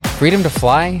freedom to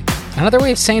fly, another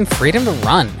way of saying freedom to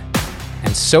run.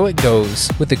 And so it goes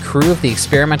with the crew of the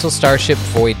experimental starship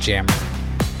Voidjammer.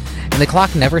 And the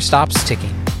clock never stops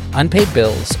ticking. Unpaid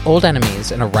bills, old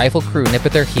enemies, and a rival crew nip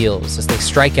at their heels as they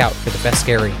strike out for the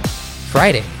Vescari.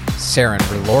 Friday, Saren,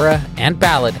 Relora, and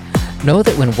Ballad know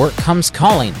that when work comes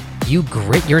calling, you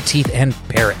grit your teeth and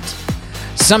bear it.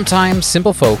 Sometimes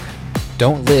simple folk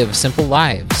don't live simple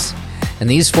lives, and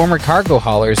these former cargo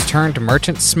haulers turned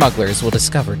merchant smugglers will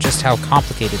discover just how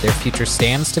complicated their future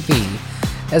stands to be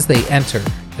as they enter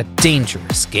a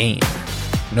dangerous game.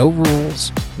 No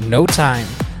rules, no time,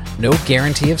 no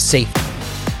guarantee of safety.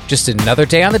 Just another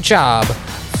day on the job,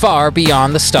 far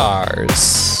beyond the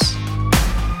stars.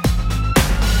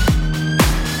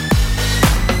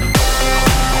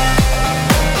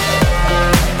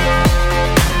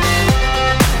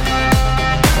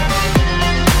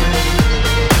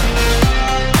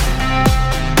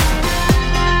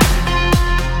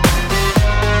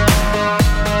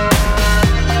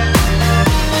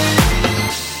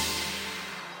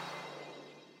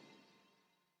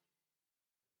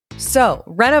 So,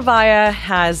 Renovia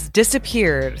has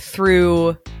disappeared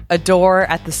through a door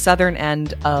at the southern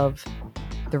end of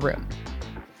the room.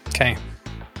 Okay.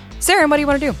 Saren, what do you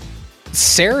want to do?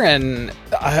 Saren,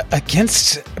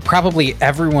 against probably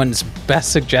everyone's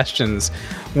best suggestions,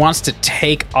 wants to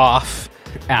take off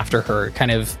after her.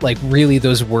 Kind of like really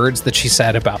those words that she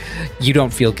said about, you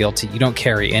don't feel guilty, you don't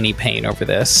carry any pain over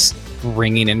this,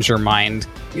 ringing in your mind,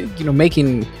 you know,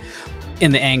 making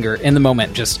in the anger, in the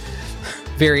moment, just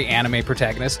very anime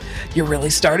protagonist, you're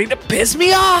really starting to piss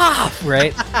me off,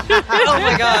 right? Oh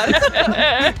my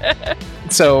god.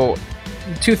 So,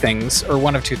 two things, or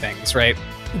one of two things, right?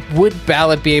 Would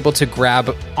Ballad be able to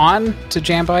grab on to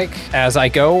Jambike as I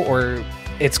go, or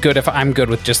it's good if I'm good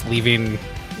with just leaving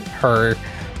her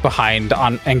behind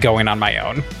on and going on my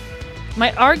own?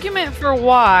 My argument for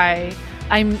why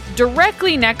I'm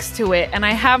directly next to it and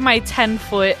I have my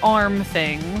 10-foot arm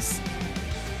things.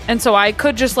 And so I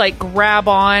could just like grab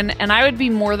on and I would be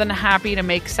more than happy to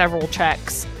make several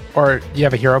checks. Or you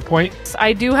have a hero point?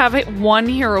 I do have one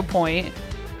hero point.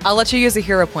 I'll let you use a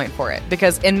hero point for it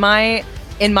because in my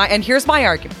and here's my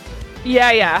argument.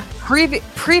 Yeah.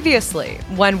 Previously,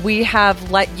 when we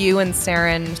have let you and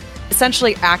Saren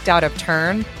essentially act out of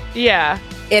turn, yeah,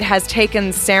 it has taken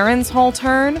Saren's whole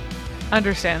turn.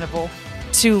 Understandable.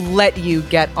 To let you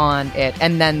get on it,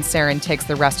 and then Saren takes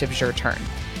the rest of your turn.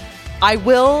 I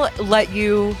will let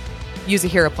you use a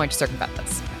hero point to circumvent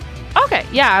this. Okay,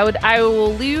 yeah, I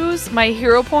will lose my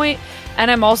hero point, and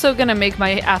I'm also going to make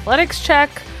my athletics check,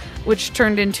 which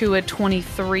turned into a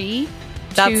 23.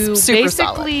 That's super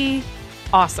basically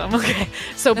awesome. Okay,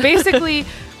 so basically,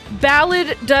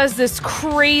 Ballad does this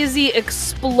crazy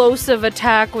explosive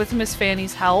attack with Miss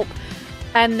Fanny's help,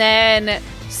 and then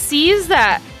sees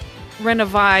that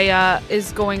Renovia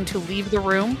is going to leave the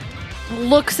room,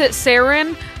 looks at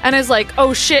Saren and is like,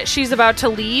 oh shit, she's about to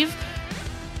leave,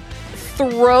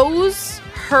 throws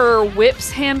her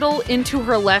whip's handle into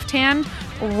her left hand,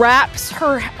 wraps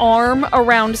her arm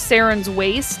around Saren's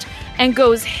waist, and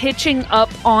goes hitching up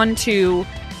onto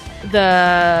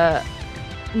the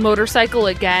motorcycle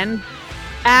again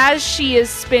as she is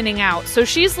spinning out. So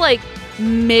she's like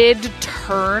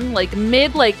mid-turn, like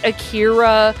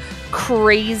Akira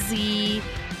crazy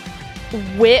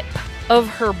whip of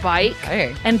her bike,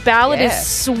 okay. And Ballad is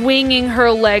swinging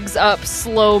her legs up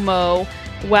slow-mo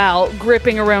while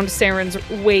gripping around Saren's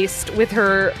waist with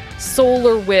her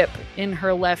solar whip in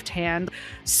her left hand,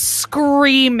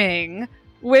 screaming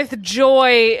with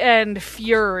joy and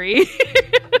fury.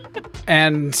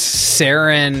 And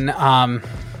Saren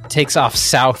takes off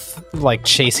south, like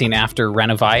chasing after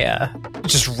Renovia.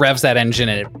 Just revs that engine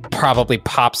and it probably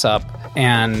pops up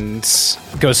and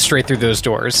goes straight through those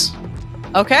doors.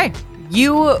 Okay.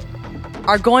 You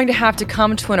are going to have to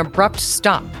come to an abrupt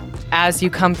stop as you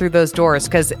come through those doors,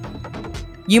 because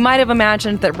you might have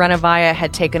imagined that Renovia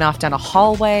had taken off down a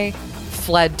hallway,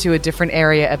 fled to a different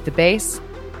area of the base.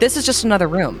 This is just another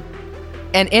room.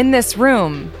 And in this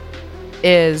room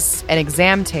is an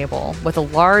exam table with a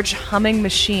large humming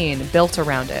machine built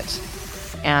around it.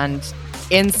 And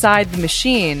inside the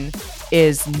machine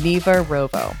is Neva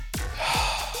Rovo.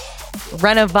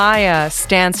 Renovia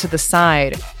stands to the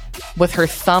side with her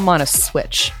thumb on a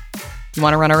switch. You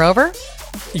want to run her over?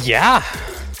 Yeah.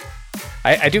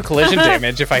 I do collision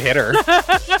damage if I hit her.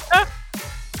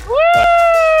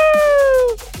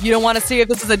 Woo! You don't want to see if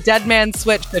this is a dead man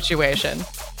switch situation.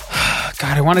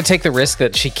 God, I want to take the risk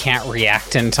that she can't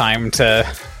react in time to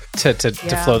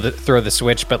throw the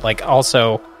switch, but like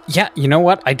also, yeah, you know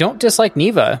what? I don't dislike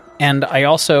Neva, and I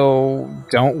also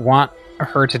don't want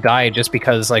her to die just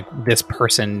because like this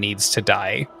person needs to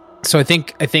die. So I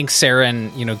think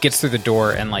Saren, gets through the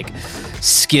door and like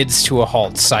skids to a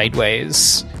halt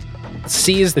sideways,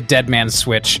 sees the dead man's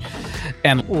switch,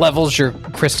 and levels your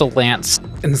crystal lance,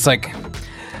 and it's like,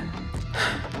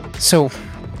 so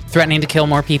threatening to kill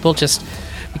more people just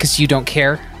because you don't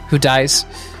care who dies?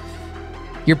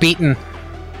 You're beaten.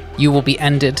 You will be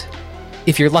ended.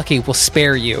 If you're lucky, we'll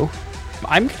spare you.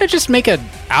 I'm gonna just make a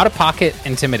out-of-pocket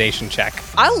intimidation check.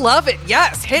 I love it.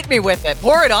 Yes, hit me with it.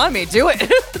 Pour it on me. Do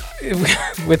it.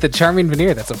 With the charming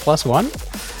veneer, that's a +1.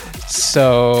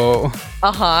 So...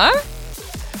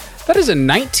 That is a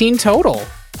 19 total.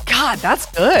 God, that's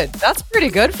good. That's pretty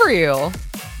good for you.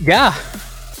 Yeah.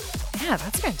 Yeah,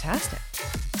 that's fantastic.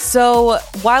 So,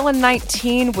 while a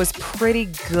 19 was pretty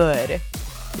good,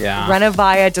 yeah,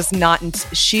 Renovia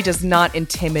does not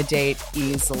intimidate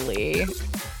easily.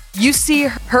 You see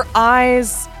her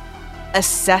eyes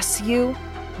assess you.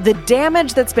 The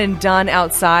damage that's been done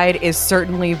outside is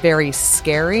certainly very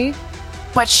scary,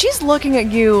 but she's looking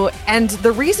at you, and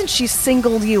the reason she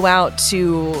singled you out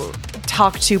to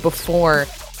talk to before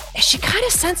is she kind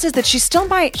of senses that she still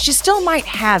might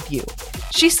have you.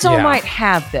 She still might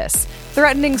have this,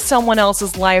 threatening someone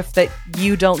else's life that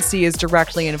you don't see as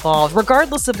directly involved,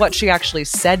 regardless of what she actually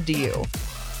said to you.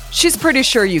 She's pretty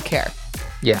sure you care.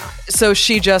 Yeah. So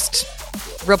she just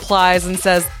replies and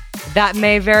says, that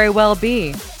may very well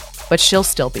be, but she'll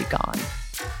still be gone.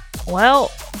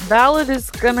 Well, Ballad is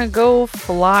gonna go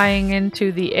flying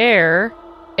into the air,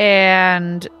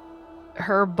 and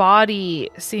her body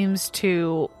seems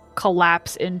to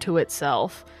collapse into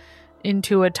itself,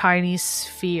 into a tiny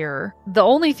sphere. The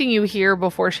only thing you hear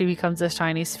before she becomes this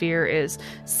tiny sphere is,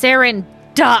 Saren,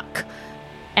 duck!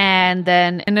 And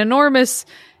then an enormous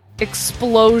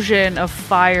explosion of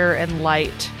fire and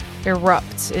light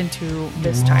erupts into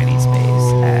this tiny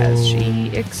space as she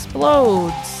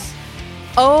explodes.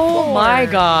 Oh my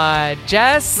god,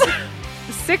 Jess!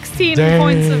 16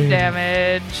 points of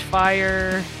damage,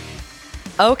 fire.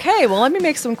 Okay, well, let me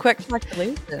make some quick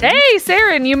calculations. Hey,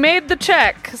 Saren, you made the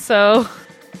check, so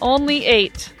only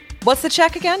 8. What's the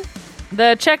check again?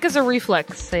 The check is a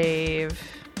reflex save.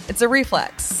 It's a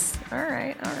reflex. All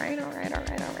right.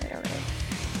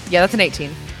 Yeah, that's an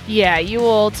 18. Yeah, you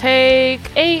will take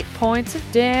 8 points of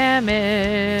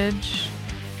damage.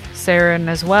 Saren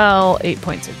as well, 8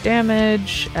 points of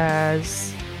damage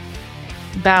as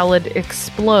Ballad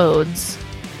explodes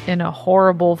in a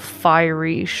horrible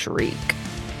fiery shriek.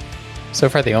 So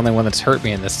far, the only one that's hurt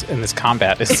me in this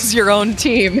combat is your own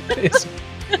team.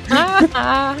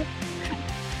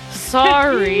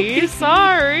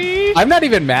 Sorry. I'm not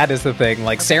even mad is the thing.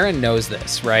 Like, Saren knows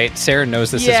this, right? Saren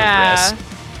knows this is a risk.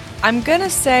 I'm gonna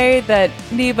say that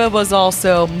Neva was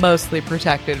also mostly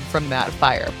protected from that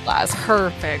fire blast.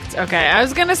 Perfect. Okay, I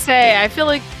was gonna say, I feel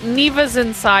like Neva's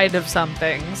inside of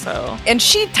something, so... And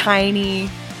she's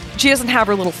tiny. She doesn't have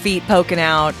her little feet poking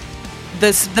out.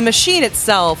 The machine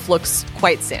itself looks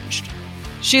quite singed.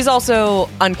 She's also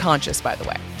unconscious, by the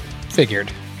way.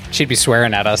 Figured. She'd be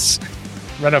swearing at us.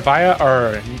 Renovia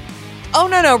or... Oh,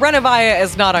 no. Renovia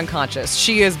is not unconscious.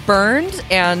 She is burned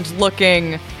and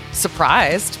looking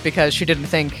surprised because she didn't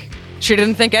think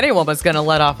anyone was going to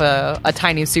let off a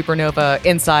tiny supernova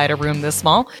inside a room this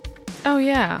small. Oh,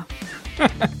 yeah.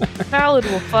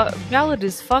 Ballad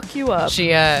is fuck you up.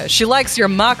 She likes your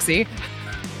moxie.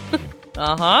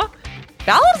 Uh-huh.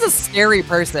 Ballad's a scary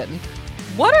person.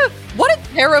 What a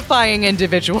terrifying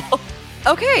individual.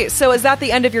 Okay, so is that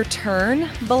the end of your turn,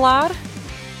 Ballad?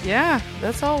 Yeah,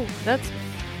 that's all.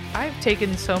 I've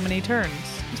taken so many turns.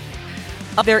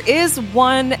 There is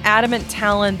one adamant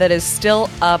talon that is still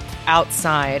up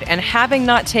outside, and having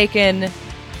not taken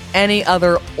any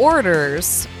other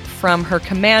orders from her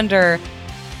commander,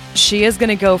 she is going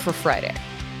to go for Friday.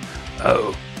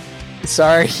 Oh.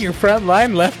 Sorry, your front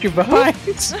line left you behind.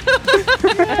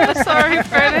 Sorry,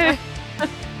 Friday.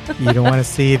 You don't want to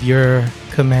see if your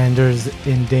commander's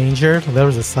in danger? There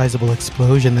was a sizable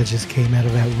explosion that just came out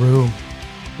of that room.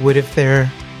 What if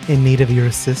they're in need of your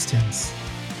assistance?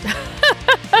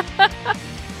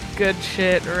 Good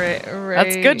shit, right?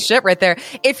 That's good shit right there.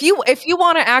 If you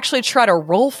want to actually try to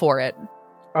roll for it.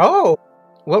 Oh,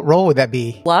 what roll would that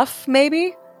be? Bluff,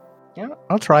 maybe? Yeah,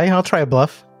 I'll try a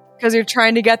bluff. Because you're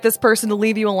trying to get this person to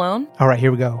leave you alone? All right,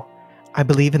 here we go. I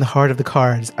believe in the heart of the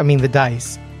cards. I mean, the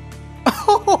dice.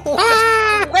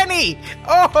 Oh, 20!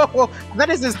 Oh,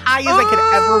 that is as high as I could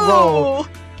ever roll.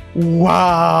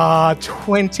 Wow,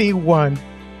 21.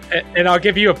 And I'll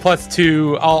give you a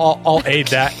 +2. I'll aid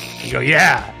that. You go,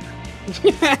 yeah.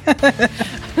 Yeah,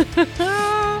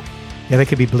 they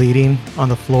could be bleeding on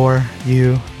the floor.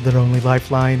 You, their only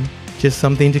lifeline. Just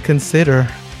something to consider.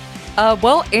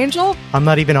 Well, Angel, I'm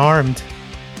not even armed.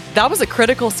 that was a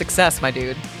critical success, my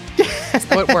dude.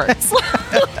 So it works.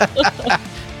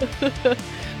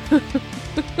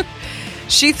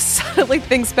 She suddenly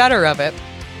thinks better of it.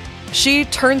 She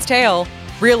turns tail,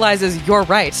 realizes you're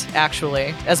right,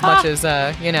 actually, as much as,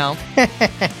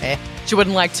 she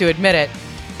wouldn't like to admit it.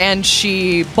 And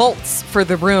she bolts for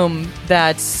the room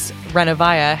that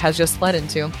Renovia has just fled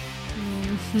into.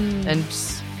 And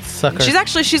Sucker.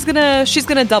 she's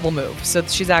gonna double move. So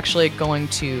she's actually going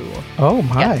to Oh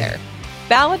my. get there.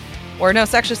 Ballad? Or no,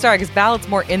 it's actually, sorry, because Ballad's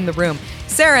more in the room.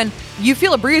 Saren, you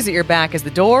feel a breeze at your back as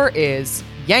the door is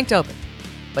yanked open.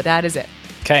 But that is it.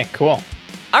 Okay, cool.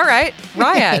 All right,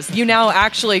 Ryaz, you now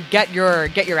actually get your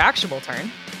actionable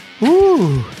turn.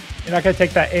 Ooh. You're not gonna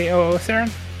take that AOO,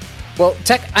 Saren? Well,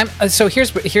 so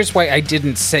here's why I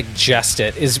didn't suggest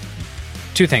it is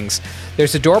two things.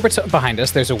 There's a door behind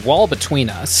us. There's a wall between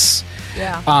us.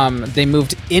 Yeah. They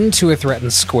moved into a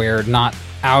threatened square, not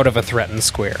out of a threatened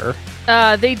square.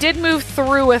 They did move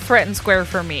through a threatened square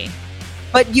for me.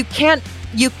 But you can't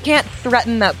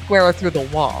threaten that square through the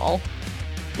wall.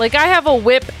 Like, I have a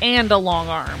whip and a long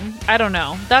arm. I don't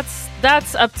know.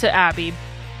 That's up to Abby.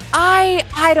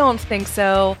 I don't think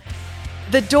so.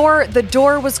 The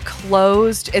door was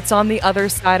closed. It's on the other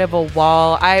side of a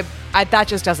wall. I that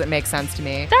just doesn't make sense to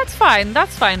me. That's fine.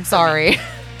 That's fine. for me. Sorry.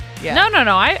 Yeah.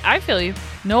 No. I feel you.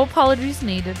 No apologies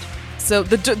needed. So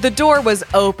the door was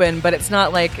open, but it's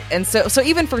not like, and so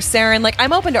even for Saren, like,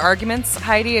 I'm open to arguments,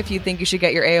 Heidi, if you think you should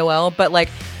get your AOL, but like,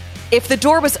 if the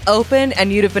door was open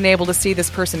and you'd have been able to see this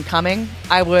person coming,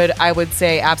 I would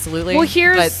say absolutely. Well,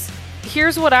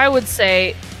 here's what I would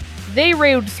say. They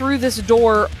rode through this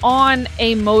door on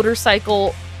a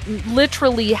motorcycle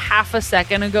literally half a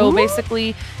second ago,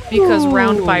 basically, because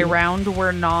round by round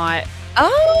we're not.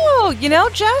 Oh,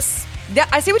 Jess, yeah,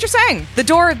 I see what you're saying. The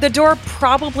door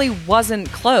probably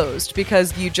wasn't closed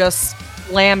because you just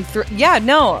slammed through. Yeah,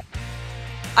 no,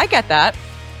 I get that.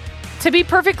 To be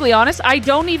perfectly honest, I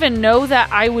don't even know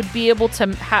that I would be able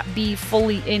to be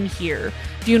fully in here.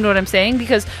 Do you know what I'm saying?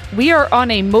 Because we are on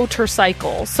a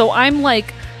motorcycle, so I'm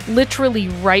like literally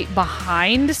right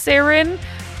behind Saren.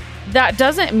 That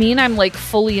doesn't mean I'm like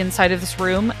fully inside of this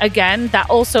room. Again,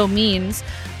 that also means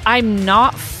I'm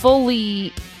not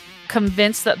fully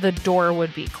convinced that the door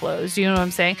would be closed. You know what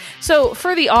I'm saying? So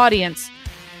for the audience,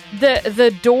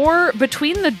 the door,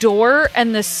 between the door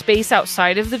and the space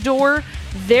outside of the door,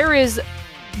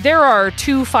 there are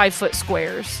 2 5-foot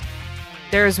squares.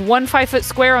 There's 1 5-foot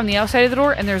square on the outside of the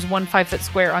door, and there's 1 5-foot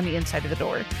square on the inside of the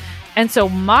door. And so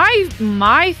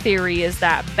my theory is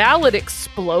that Ballad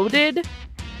exploded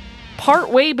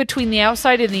partway between the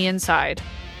outside and the inside.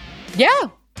 Yeah.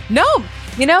 No,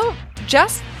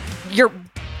 Jess, you're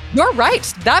right.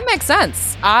 That makes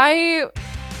sense. I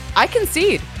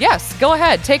concede. Yes, go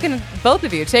ahead. Both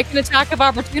of you, take an attack of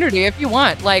opportunity if you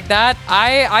want. Like that,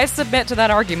 I submit to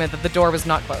that argument that the door was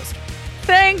not closed.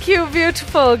 Thank you,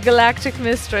 beautiful galactic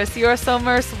mistress. You are so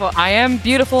merciful. I am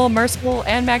beautiful, merciful,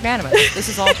 and magnanimous. This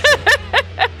is all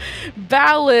true.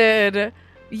 Ballad,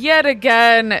 yet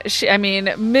again,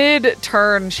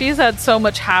 mid-turn, she's had so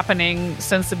much happening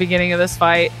since the beginning of this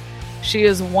fight. She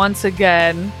is once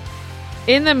again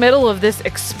in the middle of this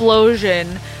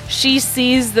explosion. She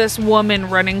sees this woman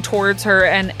running towards her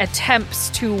and attempts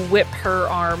to whip her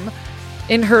arm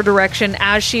in her direction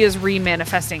as she is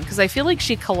remanifesting, because I feel like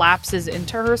she collapses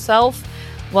into herself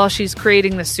while she's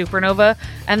creating the supernova,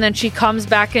 and then she comes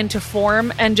back into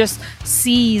form and just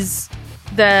sees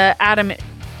the atom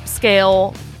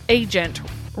scale agent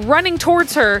running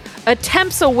towards her,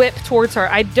 attempts a whip towards her.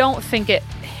 I don't think it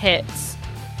hits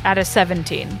at a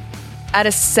 17. At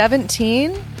a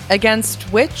 17 against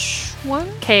which one?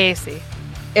 KAC.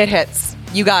 It hits.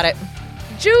 You got it.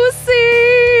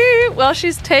 Juicy! Well,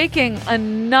 she's taking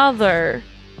another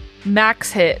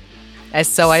max hit. I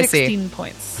see. 16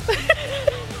 points.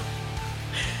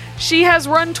 She has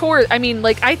run toward...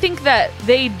 I think that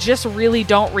they just really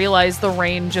don't realize the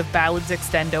range of Ballad's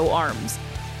extendo arms.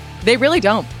 They really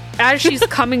don't. As she's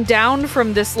coming down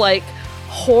from this,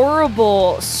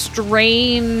 horrible,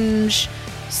 strange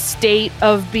state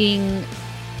of being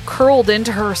curled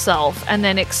into herself and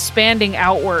then expanding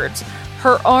outwards,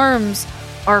 her arms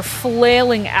are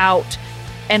flailing out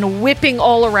and whipping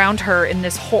all around her in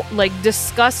this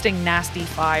disgusting, nasty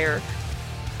fire.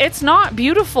 It's not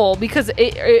beautiful because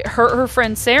it hurt her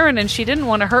friend Saren, and she didn't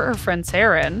want to hurt her friend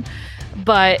Saren,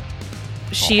 but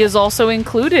she is also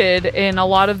included in a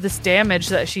lot of this damage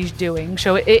that she's doing.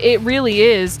 So it really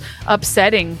is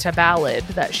upsetting to Ballad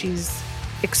that she's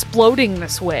exploding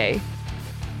this way.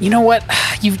 You know what?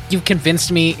 You've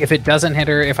convinced me. If it doesn't hit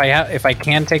her, if I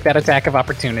can take that attack of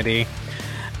opportunity,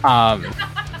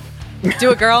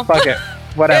 Do it, girl. fuck it,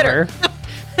 whatever.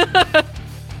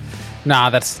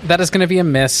 Nah, that is going to be a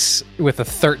miss with a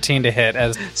 13 to hit.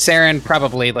 As Saren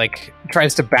probably like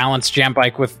tries to balance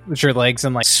Jambike with your legs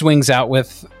and like swings out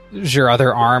with your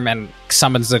other arm and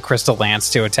summons the crystal lance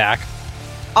to attack.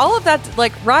 All of that,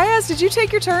 like, Ryaz, did you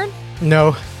take your turn?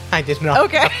 No, I did not.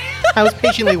 Okay. I was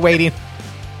patiently waiting.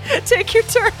 Take your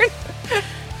turn.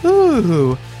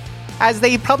 Ooh. As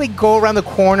they probably go around the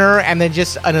corner and then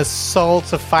just an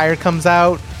assault of fire comes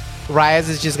out, Ryaz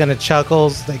is just going to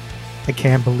chuckle. Like, I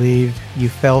can't believe you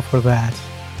fell for that.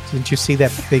 Didn't you see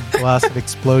that big blast of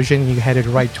explosion? You headed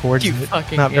right towards You it.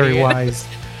 fucking Not very idiot. wise.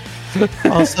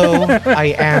 Also,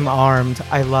 I am armed.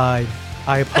 I lied.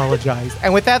 I apologize.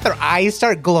 And with that, their eyes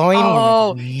start glowing.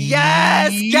 Oh,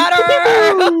 yes! Get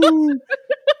her!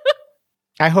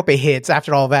 I hope it hits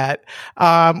after all that.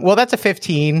 Well, that's a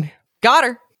 15. Got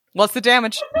her. What's the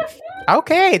damage?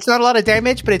 Okay, it's not a lot of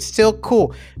damage, but it's still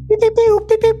cool. Pew, pew, pew,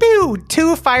 pew, pew, pew.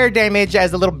 2 fire damage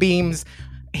as the little beams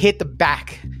hit the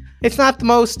back. It's not the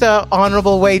most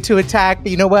honorable way to attack,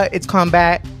 but you know what? It's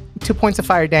combat. 2 points of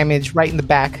fire damage right in the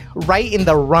back, right in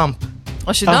the rump.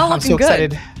 Well, she's not I'm looking so good.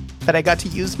 excited that I got to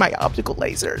use my optical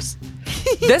lasers.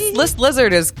 This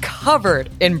lizard is covered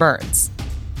in burns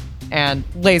and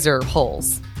laser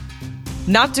holes.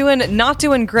 Not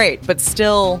doing great, but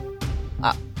still.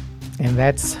 And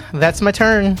that's my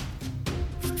turn.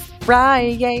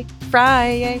 Friday,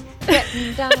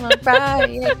 getting down on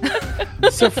Friday.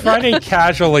 So Friday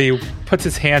casually puts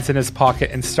his hands in his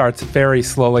pocket and starts very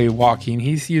slowly walking.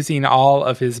 He's using all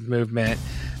of his movement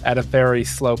at a very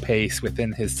slow pace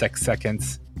within his 6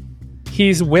 seconds.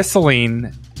 He's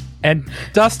whistling, and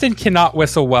Dustin cannot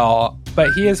whistle well,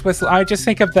 but he is whistling. I just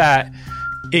think of that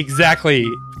exactly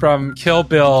from Kill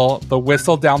Bill, the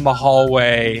whistle down the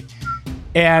hallway,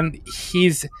 and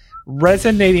he's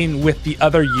resonating with the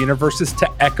other universes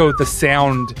to echo the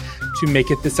sound to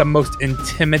make it this a most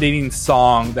intimidating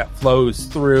song that flows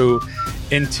through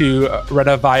into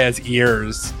Renevaya's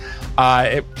ears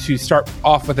to start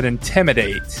off with an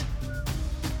intimidate.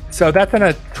 So that's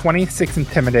a 26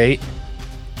 intimidate.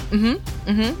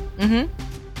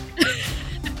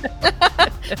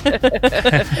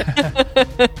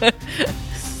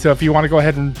 So if you want to go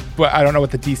ahead and, well, I don't know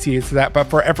what the DC is to that, but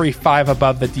for every 5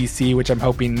 above the DC, which I'm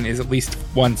hoping is at least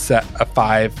one set of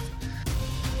 5,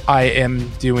 I am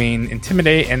doing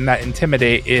Intimidate, and that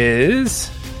Intimidate is,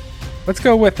 let's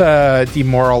go with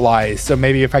Demoralize. So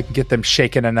maybe if I can get them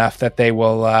shaken enough that they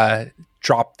will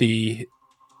drop the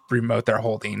remote they're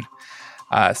holding.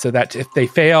 So that if they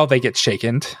fail, they get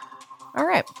shaken. All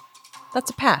right.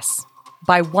 That's a pass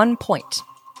by 1 point.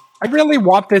 I really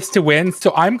want this to win,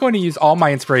 so I'm going to use all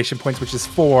my inspiration points, which is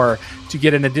 4, to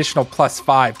get an additional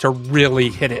 +5 to really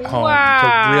hit it home.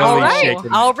 Wow. To really All right. shake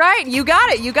it. All right. You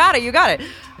got it.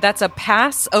 That's a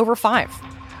pass over 5.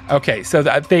 Okay, so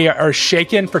they are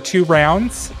shaken for 2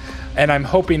 rounds, and I'm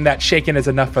hoping that shaken is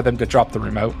enough for them to drop the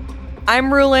remote.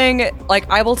 I'm ruling, like,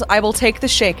 I will take the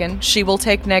shaken. She will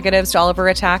take negatives to all of her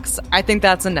attacks. I think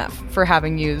that's enough for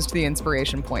having used the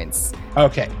inspiration points.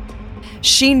 Okay.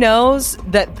 She knows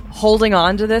that holding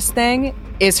on to this thing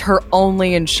is her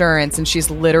only insurance, and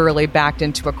she's literally backed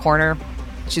into a corner.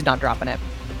 She's not dropping it.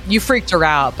 You freaked her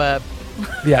out, but...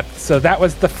 Yeah, so that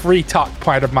was the free talk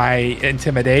part of my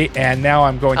Intimidate, and now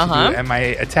I'm going to do it in my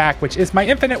attack, which is my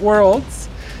Infinite Worlds,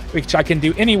 which I can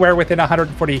do anywhere within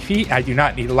 140 feet. I do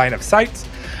not need a line of sight.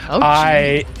 Oh,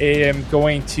 I am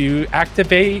going to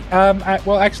activate...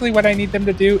 well, actually, what I need them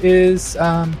to do is...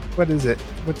 what is it?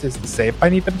 What is the save? I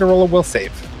need them to roll a will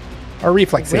save. Or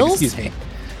reflex save, Wills? excuse me.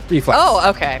 Reflex. Oh,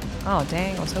 okay. Oh,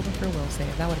 dang. I was hoping for a will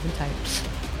save. That would have been tight.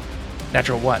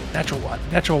 Natural 1, natural 1,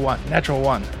 natural 1, natural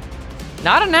 1.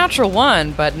 Not a natural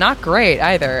 1, but not great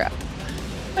either.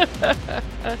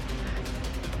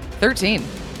 13.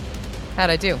 How'd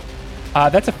I do?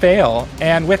 That's a fail.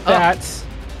 And with that...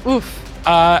 Oof.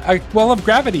 A well of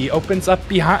gravity opens up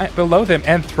below them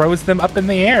and throws them up in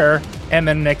the air and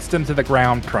then next them to the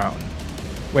ground prone.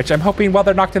 Which I'm hoping while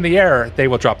they're knocked in the air, they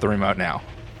will drop the remote now.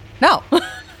 No.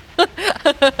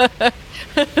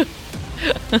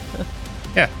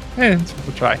 Yeah,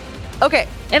 we'll try. Okay.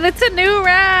 And it's a new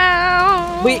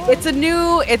round.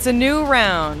 It's a new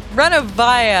round.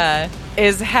 Renavia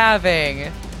is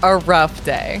having a rough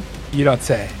day. You don't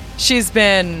say. She's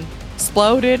been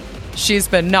exploded. She's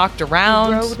been knocked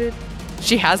around. Eroded.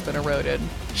 She has been eroded.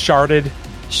 Sharded.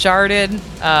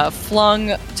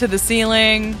 Flung to the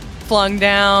ceiling, flung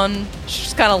down.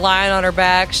 She's kind of lying on her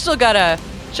back. She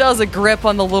has a grip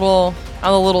on the little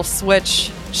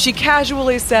switch she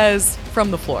casually says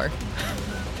from the floor,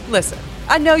 "Listen,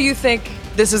 I know you think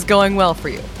this is going well for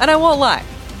you, and I won't lie.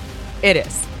 It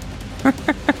is.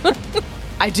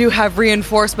 I do have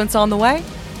reinforcements on the way.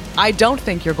 I don't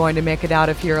think you're going to make it out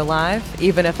of here alive,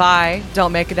 even if I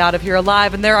don't make it out of here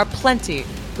alive, and there are plenty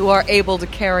who are able to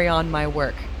carry on my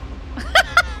work."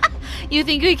 You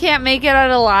think we can't make it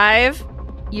out alive?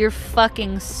 You're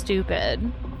fucking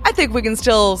stupid. I think we can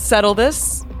still settle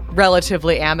this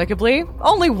relatively amicably.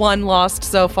 Only one lost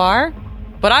so far,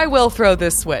 but I will throw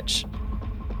this switch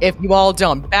if you all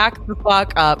don't back the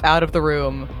fuck up out of the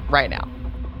room right now.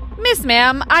 Miss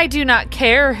Ma'am, I do not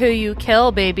care who you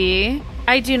kill, baby.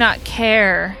 I do not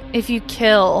care if you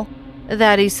kill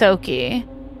that Isoki.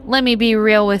 Let me be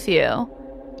real with you.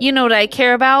 You know what I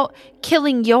care about?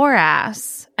 Killing your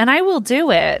ass. And I will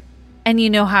do it. And you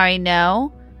know how I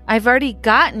know? I've already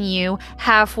gotten you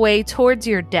halfway towards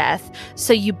your death,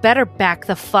 so you better back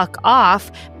the fuck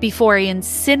off before I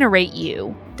incinerate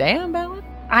you. Damn, Ballad.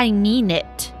 I mean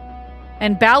it.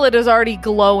 And Ballad is already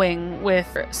glowing with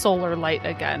solar light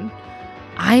again.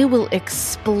 I will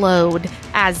explode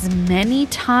as many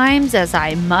times as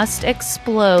I must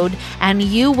explode, and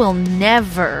you will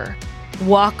never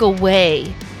walk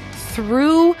away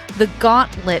through the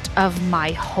gauntlet of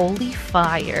my holy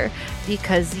fire,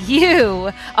 because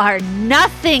you are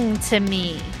nothing to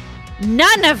me.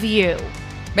 None of you.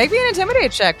 Make me an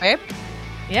intimidate check, babe.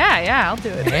 Yeah, I'll do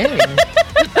it. Hey.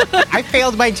 I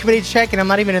failed my intimidate check and I'm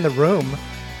not even in the room.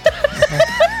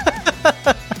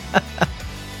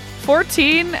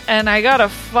 14, and I got a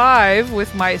 5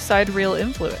 with my sidereal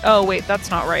influence. Oh, wait,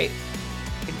 that's not right.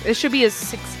 It should be a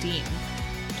 16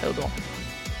 total.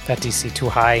 That DC too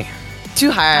high. Too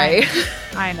high.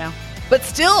 I know. But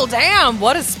still, damn,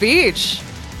 what a speech.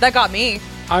 That got me.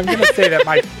 I'm gonna say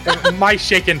that my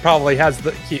shaken probably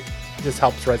just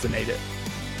helps resonate it.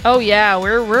 Oh yeah,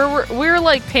 we're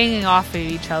like pinging off of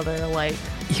each other. Like,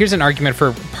 Here's an argument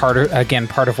for part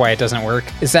of why it doesn't work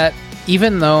is that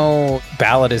even though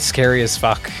Ballad is scary as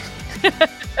fuck,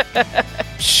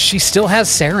 she still has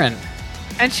Saren.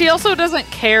 and she also doesn't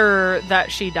care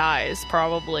that she dies.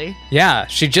 Probably. Yeah,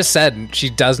 she just said she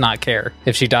does not care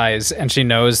if she dies, and she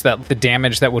knows that the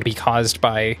damage that would be caused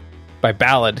by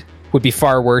Ballad would be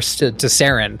far worse to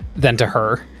Saren than to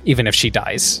her, even if she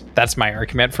dies. That's my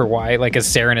argument for why. Like, as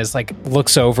Saren is like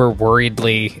looks over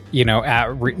worriedly,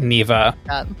 at Neva.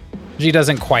 She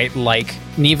doesn't quite like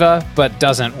Neva, but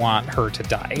doesn't want her to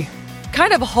die.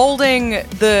 Kind of holding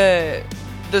the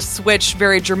switch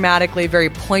very dramatically, very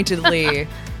pointedly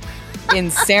in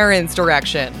Saren's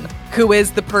direction, who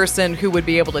is the person who would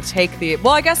be able to take the...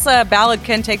 Well, I guess Ballad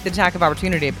can take the attack of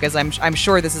opportunity because I'm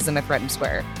sure this isn't a threatened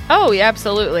square. Oh, yeah,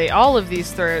 absolutely. All of these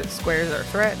squares are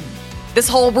threatened. This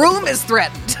whole room is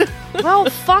threatened. Well,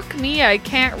 fuck me. I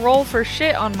can't roll for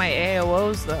shit on my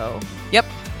AOOs, though. Yep.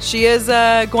 She is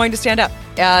going to stand up.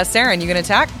 Saren, you gonna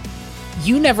attack?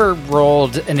 You never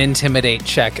rolled an intimidate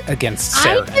check against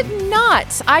Saren.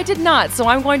 I did not. So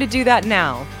I'm going to do that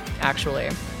now,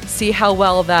 actually. See how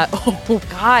well that... Oh,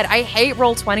 God. I hate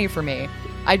Roll20 for me.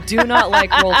 I do not like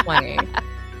Roll20.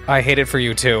 I hate it for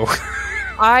you, too.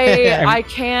 I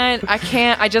can't.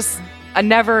 I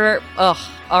never... Ugh.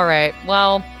 All right.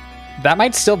 Well... That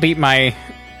might still beat my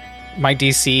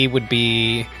DC would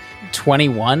be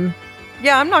 21.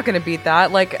 Yeah, I'm not going to beat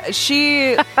that. Like,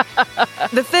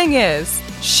 the thing is,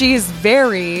 she's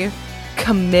very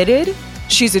committed.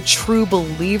 She's a true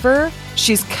believer.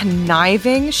 She's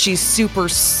conniving. She's super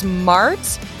smart.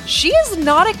 She is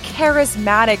not a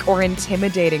charismatic or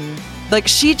intimidating. Like,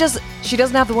 she doesn't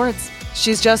have the words.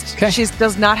 She's just, okay. She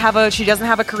doesn't have a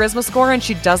charisma score, and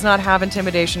she does not have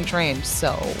intimidation trained,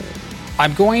 so...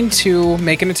 I'm going to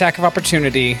make an attack of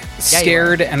opportunity,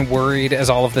 scared and worried as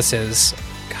all of this is.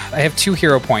 God, I have 2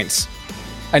 hero points.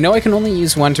 I know I can only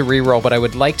use one to reroll, but I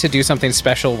would like to do something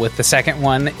special with the second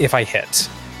one if I hit.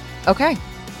 Okay.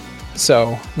 So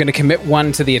I'm going to commit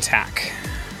 1 to the attack.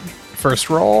 First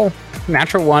roll,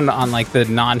 natural 1 on like the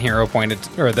non-hero point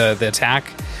or the attack,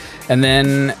 and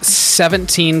then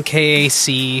 17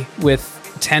 KAC with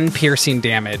 10 piercing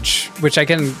damage, which I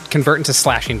can convert into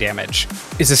slashing damage.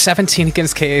 Is a 17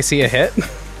 against KAC a hit?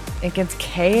 Against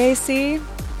KAC?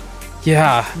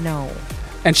 Yeah. No.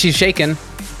 And she's shaken.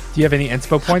 Do you have any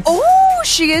inspo points? Oh,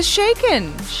 she is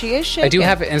shaken. She is shaken. I do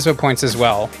have inspo points as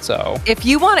well, so... If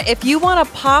you want to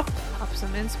pop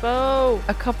Some inspo.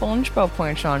 a couple inspo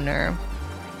points on there,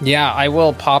 Yeah, I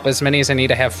will pop as many as I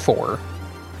need. I have 4.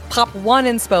 pop 1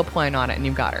 inspo point on it and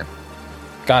you've got her.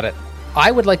 Got it. I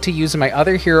would like to use my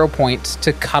other hero point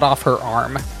to cut off her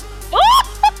arm.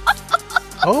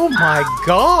 Oh my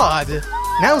god!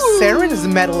 Now Saren is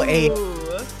metal 8.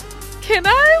 Can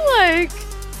I,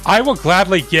 I will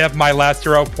gladly give my last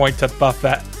hero point to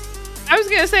Buffett. I was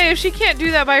gonna say, if she can't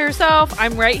do that by herself,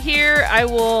 I'm right here. I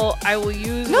will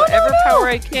use whatever power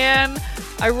I can.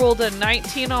 I rolled a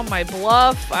 19 on my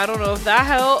bluff. I don't know if that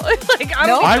helped.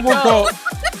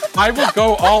 I will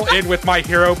go all in with my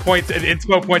hero points and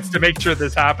inspo points to make sure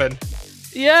this happened.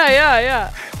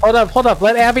 Yeah. Hold up.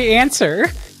 Let Abby answer.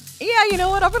 Yeah, you know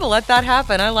what? I'm going to let that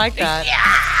happen. I like that.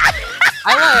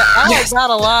 I like that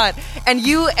a lot. And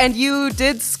you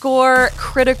did score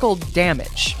critical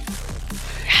damage.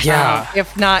 Yeah.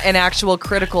 If not an actual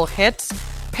critical hit.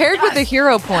 Paired with the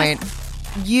hero point,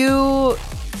 you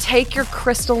take your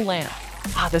crystal lamp.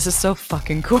 Ah, this is so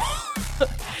fucking cool.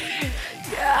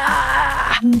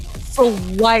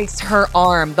 Slice her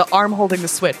arm. The arm holding the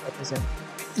switch, I presume.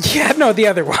 Yeah, no, the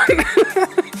other one.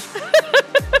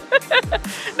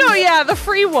 No, yeah, the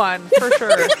free one, for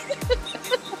sure.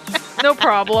 No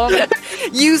problem.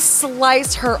 You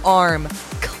slice her arm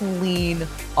clean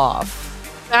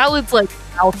off. Ballad's like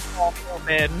mouthful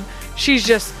woman. She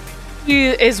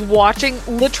is watching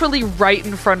literally right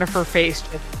in front of her face,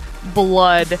 just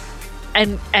blood,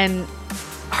 and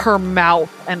her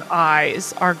mouth and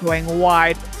eyes are going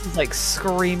wide. She's like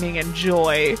screaming in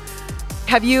joy.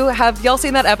 Have y'all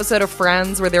seen that episode of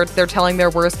Friends where they're telling their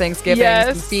worst Thanksgivings? Yes.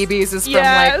 And Phoebe's is from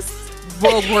like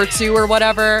World War II or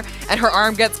whatever, and her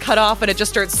arm gets cut off and it just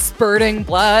starts spurting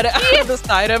blood out of the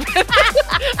side of it.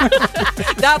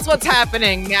 That's what's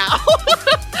happening now.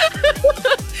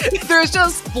 There's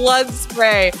just blood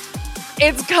spray.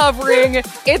 It's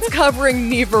covering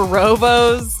Neva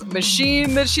Rovo's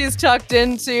machine that she's tucked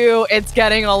into. It's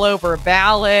getting all over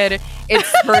Ballad. It's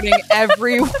spurting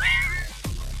everywhere.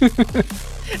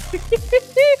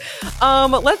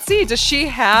 Let's see. Does she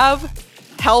have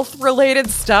health-related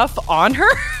stuff on her?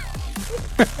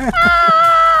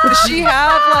 Does she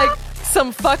have like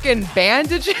some fucking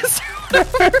bandages?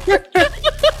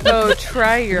 So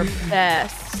try your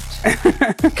best.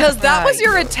 Because that was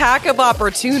your attack of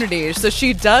opportunity, so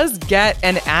she does get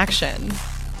an action.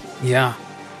 Yeah.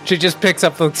 She just picks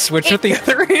up the switch with the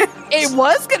other hand. It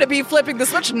was going to be flipping the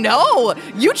switch. No,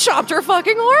 you chopped her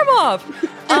fucking arm off.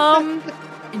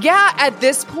 Yeah, at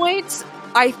this point,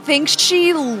 I think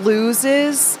she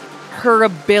loses her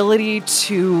ability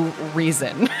to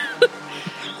reason.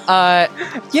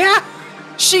 Yeah.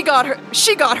 She got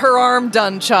her arm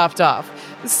done chopped off.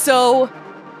 So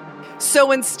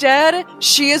instead,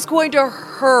 she is going to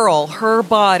hurl her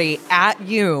body at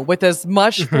you with as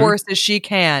much force as she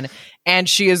can, and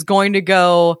she is going to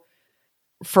go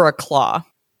for a claw.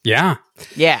 Yeah.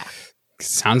 Yeah.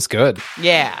 Sounds good.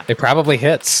 Yeah. It probably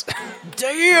hits.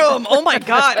 Damn! Oh my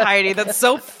god, Heidi, that's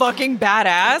so fucking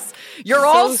badass. You're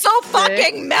all so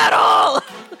fucking metal!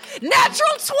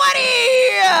 Natural 20!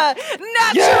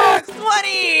 Natural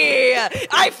 20!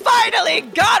 I finally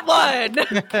got one!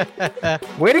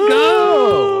 Way to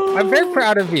go! I'm very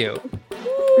proud of you.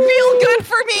 Feel good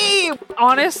for me!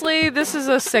 Honestly, this is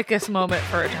the sickest moment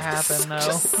for it to happen,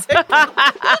 though.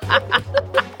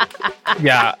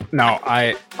 Yeah, no,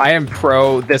 I am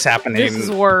pro this happening. It's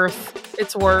worth.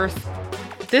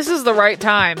 This is the right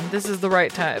time.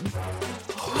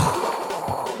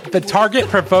 The target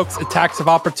provokes attacks of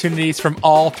opportunities from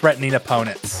all threatening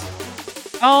opponents.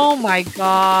 Oh my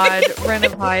god,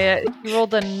 Renovia, you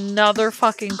rolled another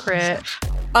fucking crit.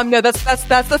 No, that's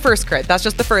the first crit. That's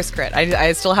just the first crit.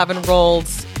 I still haven't rolled.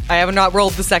 I have not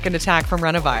rolled the second attack from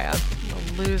Renovia.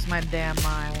 I'll lose my damn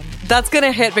mind. That's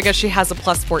gonna hit because she has a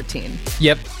plus 14.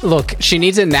 Yep. Look, she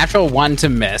needs a natural 1 to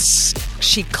miss.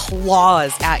 She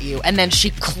claws at you, and then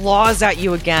she claws at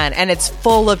you again, and it's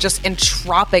full of just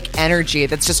entropic energy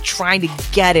that's just trying to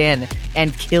get in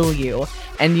and kill you.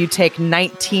 And you take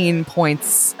 19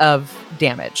 points of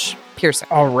damage, piercing.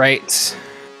 All right.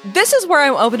 This is where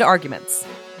I'm open to arguments.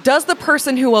 Does the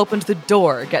person who opened the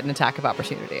door get an attack of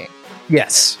opportunity?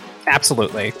 Yes,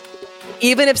 absolutely.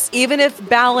 Even if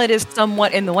Ballad is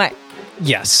somewhat in the way?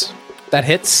 Yes. That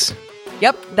hits.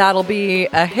 Yep, that'll be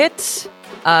a hit.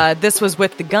 This was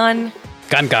with the gun.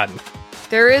 Gun.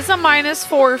 There is a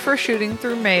 -4 for shooting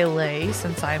through melee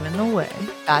since I'm in the way.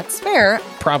 That's fair.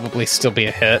 Probably still be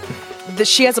a hit.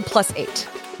 She has a plus 8.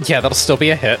 Yeah, that'll still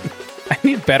be a hit. I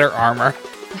need better armor.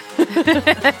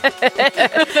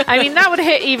 I mean, that would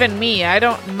hit even me.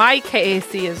 My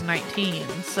KAC is 19,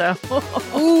 so.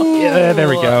 Ooh. Yeah, there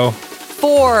we go.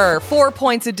 4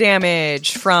 points of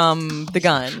damage from the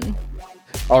gun.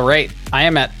 All right. I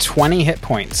am at 20 hit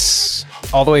points.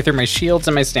 All the way through my shields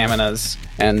and my staminas.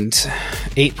 And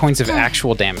 8 points of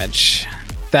actual damage.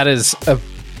 That is a...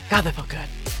 God, that felt good.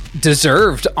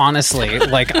 deserved, honestly.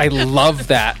 Like, I love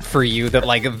that for you, that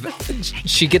like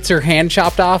she gets her hand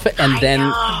chopped off and then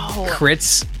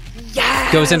crits,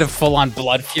 goes into full-on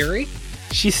blood fury.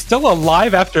 She's still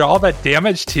alive after all that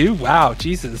damage too. Wow,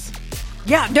 Jesus.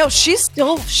 Yeah, no, she's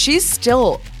still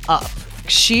up.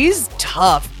 She's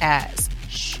tough as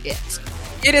shit.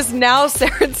 It is now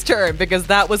Saren's turn because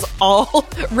that was all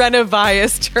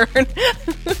Renovia's turn.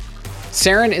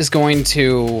 Saren is going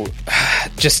to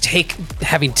just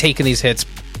having taken these hits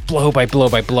blow by blow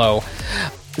by blow,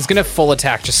 is going to full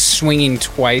attack, just swinging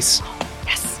twice.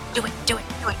 Yes, do it.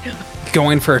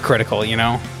 Going for a critical, you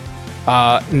know?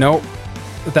 Nope.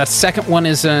 That second one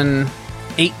is an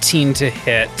 18 to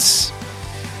hit.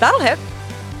 That'll hit.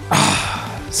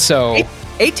 So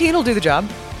 18 will do the job.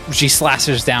 she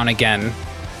slashes down again.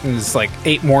 And it's like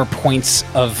 8 more points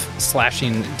of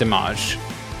slashing damage.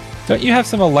 Don't you have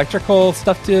some electrical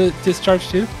stuff to discharge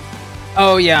too?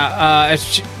 Oh, yeah.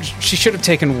 She should have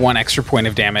taken 1 extra point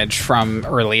of damage from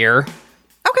earlier.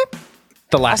 Okay.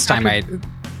 The last time I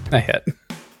hit.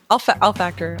 I'll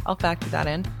factor that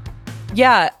in.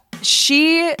 Yeah,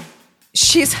 she's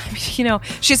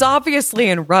she's obviously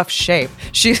in rough shape.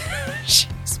 She's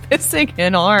missing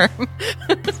an arm,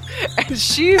 and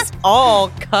she's all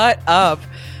cut up.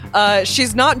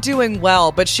 She's not doing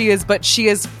well, but she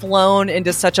is flown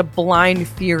into such a blind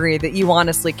fury that you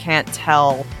honestly can't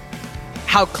tell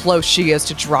how close she is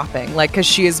to dropping. Like, because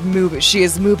she is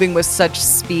moving with such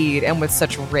speed and with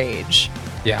such rage.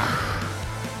 Yeah.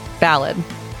 Ballad,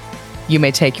 you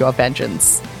may take your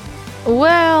vengeance.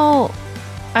 Well,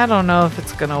 I don't know if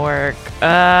it's gonna work.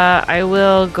 I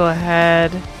will go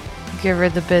ahead, give her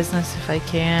the business if I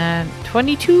can.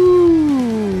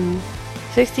 22!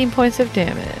 16 points of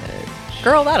damage.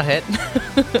 Girl, that'll hit.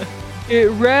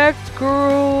 It wrecked,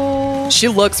 girl. She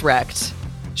looks wrecked.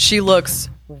 She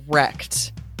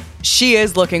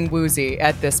is looking woozy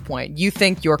at this point. You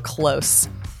think you're close.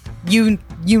 You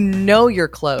know you're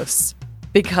close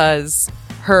because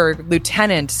her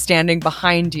lieutenant standing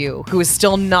behind you, who has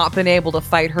still not been able to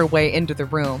fight her way into the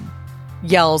room,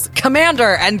 yells,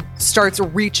 "Commander!" and starts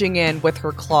reaching in with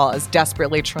her claws,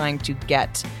 desperately trying to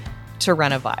get to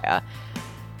Renovia.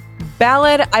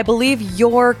 Ballad, I believe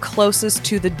you're closest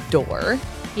to the door.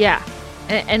 Yeah.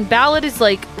 And Ballad is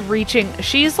like reaching,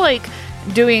 she's like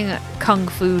doing kung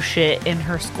fu shit in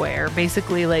her square,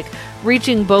 basically like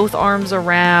reaching both arms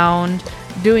around,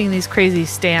 doing these crazy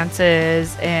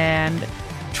stances and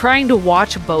trying to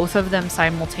watch both of them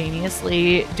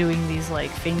simultaneously, doing these like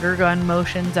finger gun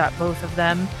motions at both of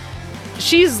them.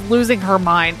 She's losing her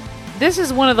mind. This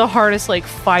is one of the hardest like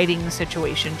fighting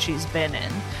situations she's been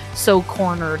in, so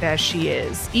cornered as she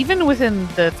is, even within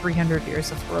the 300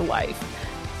 years of her life.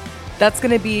 That's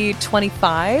gonna be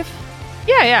 25.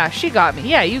 Yeah, she got me.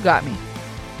 Yeah, you got me.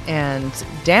 And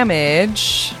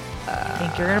damage. I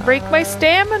think you're gonna break my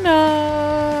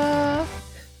stamina.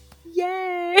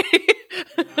 Yay!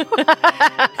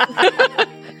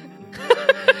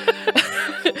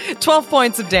 12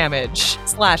 points of damage.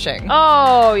 Slashing.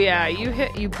 Oh yeah,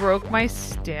 you broke my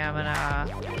stamina.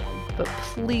 But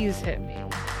please hit me.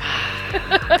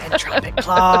 Entropic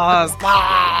claws.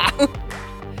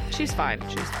 She's fine.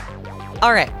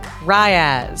 All right,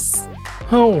 Ryaz.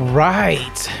 All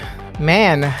right.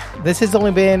 Man, this has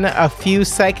only been a few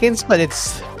seconds, but it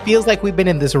feels like we've been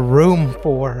in this room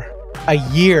for a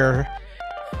year.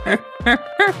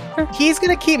 He's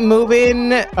going to keep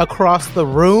moving across the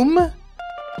room.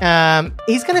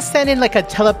 He's going to send in like a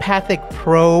telepathic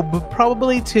probe,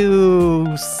 probably to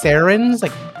Saren's.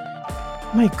 Like,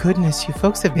 my goodness, you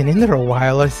folks have been in there a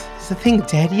while. Is the thing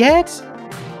dead yet?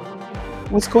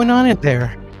 What's going on in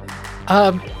there?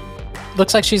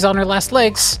 Looks like she's on her last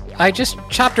legs. I just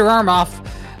chopped her arm off.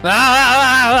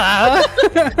 I'm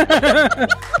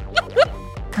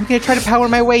gonna try to power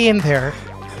my way in there.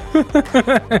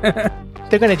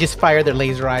 They're gonna just fire their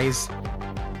laser eyes.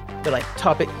 They're like,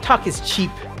 talk is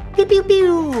cheap. Pew pew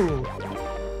pew.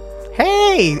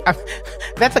 Hey,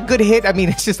 that's a good hit. I mean,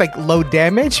 it's just like low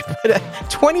damage, but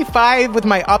 25 with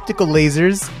my optical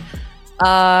lasers.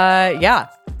 Yeah.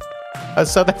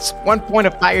 So that's 1 point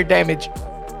of fire damage.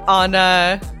 On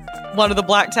one of the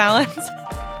black talons.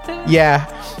 Yeah,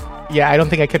 I don't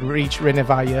think I could reach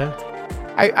Renovia.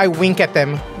 I wink at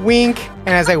them. Wink, and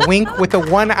as I wink with the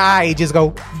one eye, just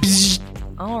go bzzz.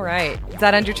 All right. Does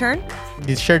that end your turn?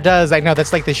 It sure does. I know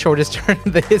that's like the shortest turn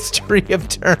in the history of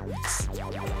turns.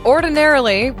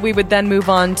 Ordinarily, we would then move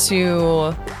on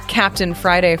to Captain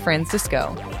Friday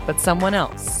Francisco, but someone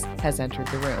else has entered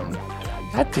the room.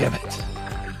 God damn it.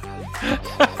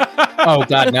 Oh,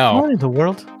 God, What no. in the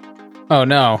world? Oh,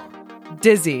 no.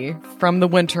 Dizzy from the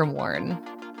Winterworn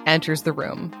enters the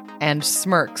room and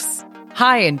smirks.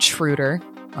 Hi, intruder.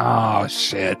 Oh,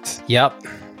 shit. Yep.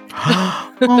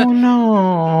 Oh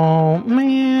no,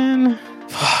 man.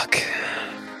 Fuck.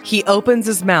 He opens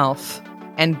his mouth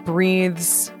and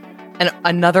breathes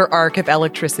another arc of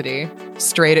electricity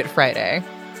straight at Friday.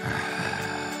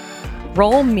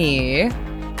 Roll me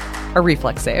a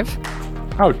reflex save.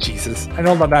 Oh, Jesus. I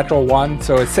know the natural 1,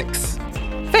 so it's 6.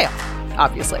 Fail,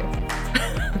 obviously.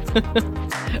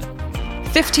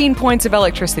 15 points of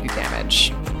electricity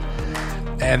damage.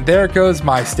 And there goes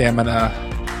my stamina.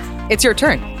 It's your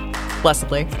turn,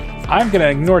 blessedly. I'm going to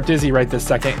ignore Dizzy right this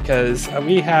second because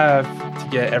we have to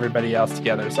get everybody else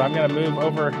together. So I'm going to move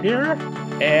over here.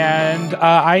 And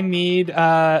I need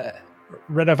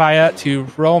Redavia to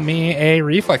roll me a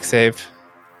reflex save.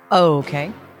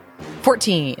 Okay.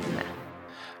 14.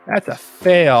 That's a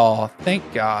fail.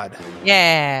 Thank God.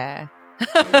 Yeah.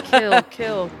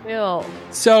 Kill.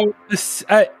 So this,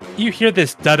 you hear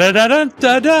this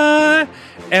da-da-da-da-da-da,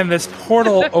 and this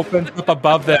portal opens up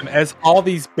above them as all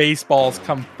these baseballs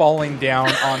come falling down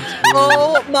onto...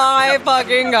 Oh my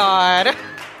fucking God.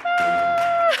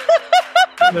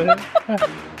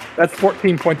 That's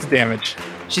 14 points of damage.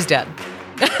 She's dead.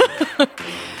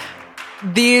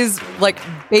 These,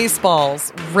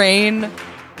 baseballs rain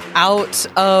out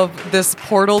of this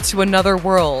portal to another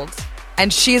world.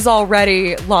 And she's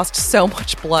already lost so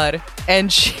much blood.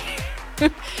 And she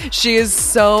is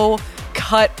so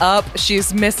cut up.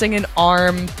 She's missing an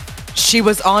arm. She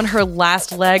was on her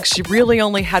last leg. She really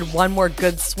only had one more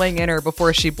good swing in her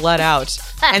before she bled out.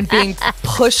 And being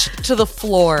pushed to the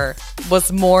floor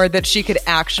was more that she could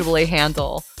actually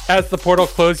handle. As the portal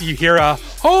closes, you hear a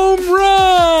home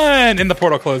run! And the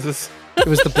portal closes. It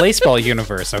was the Blaseball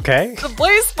universe, okay? The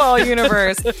Blaseball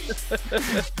universe.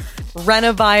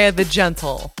 Renavia the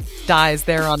Gentle dies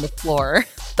there on the floor.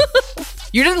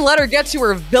 You didn't let her get to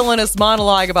her villainous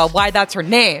monologue about why that's her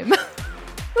name.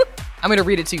 I'm going to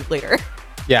read it to you later.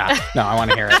 Yeah, no, I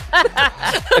want to hear it.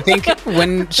 I think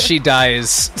when she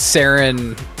dies,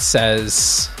 Saren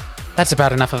says, "That's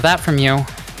about enough of that from you."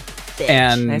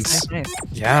 And Nice.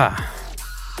 yeah.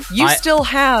 You still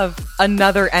have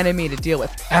another enemy to deal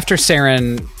with. After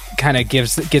Saren kind of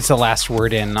gets the last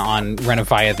word in on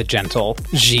Renavia the Gentle,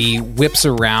 she whips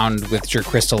around with your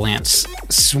crystal lance,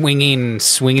 swinging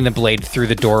the blade through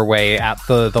the doorway at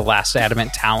the last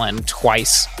adamant talon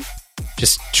twice,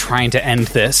 just trying to end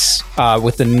this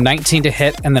with a 19 to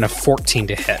hit and then a 14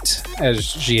 to hit as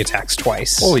she attacks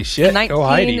twice. Holy shit, go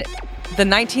Heidi. The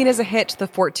 19 is a hit, the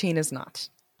 14 is not.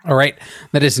 All right,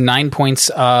 that is 9 points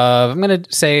of, I'm going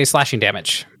to say, slashing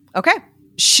damage. Okay.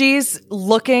 She's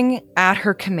looking at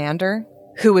her commander,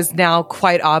 who is now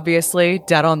quite obviously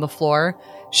dead on the floor.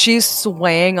 She's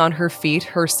swaying on her feet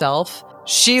herself.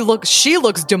 She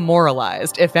looks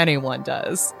demoralized, if anyone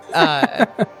does.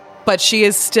 But she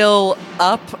is still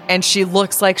up, and she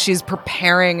looks like she's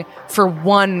preparing for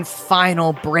one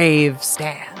final brave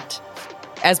stand.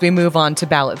 As we move on to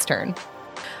Ballad's turn.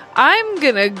 I'm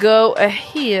gonna go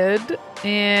ahead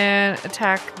and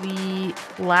attack the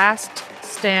last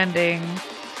standing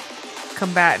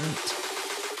combatant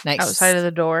Nice. outside of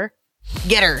the door.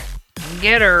 Get her.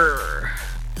 Get her.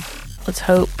 Let's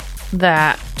hope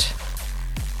that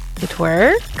it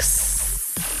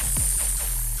works.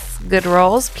 Good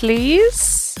rolls,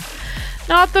 please.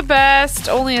 Not the best.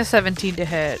 Only a 17 to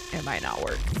hit. It might not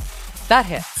work. That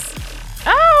hits.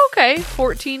 Oh, okay.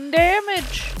 14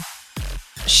 damage.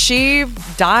 She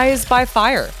dies by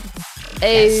fire.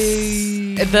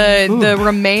 The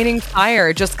remaining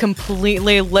fire just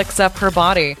completely licks up her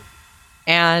body,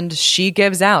 and she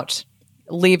gives out,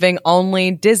 leaving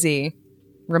only Dizzy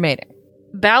remaining.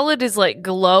 Ballad is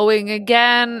glowing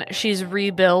again. She's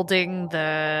rebuilding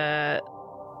the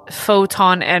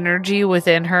photon energy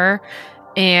within her,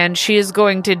 and she is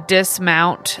going to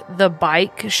dismount the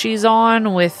bike she's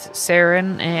on with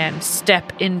Saren and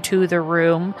step into the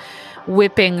room,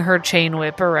 whipping her chain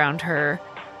whip around her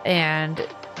and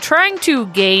trying to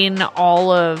gain all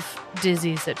of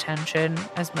Dizzy's attention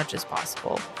as much as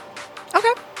possible.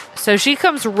 Okay. So she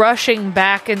comes rushing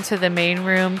back into the main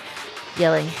room,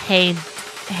 yelling,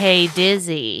 Hey,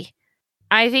 Dizzy.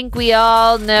 I think we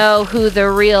all know who the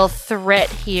real threat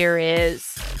here is."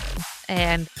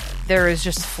 And there is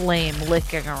just flame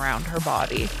licking around her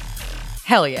body.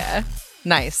 Hell yeah.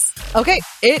 Nice. Okay,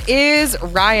 it is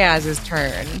Ryaz's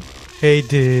turn. Hey,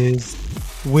 Diz,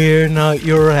 we're not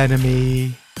your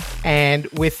enemy. And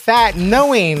with that,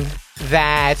 knowing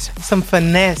that some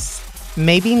finesse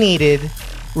may be needed,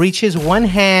 reaches one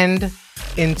hand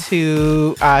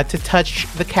into to touch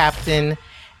the captain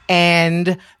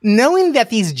And knowing that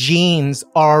these genes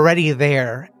are already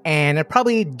there and are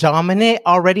probably dominant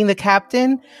already in the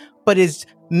captain, but is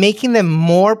making them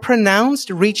more pronounced,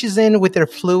 reaches in with their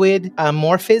fluid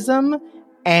morphism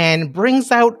and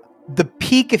brings out the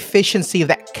peak efficiency of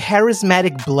that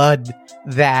charismatic blood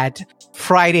that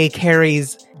Friday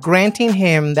carries, granting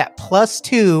him that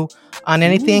 +2 on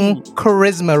anything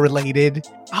charisma related,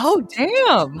 Oh,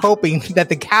 damn. hoping that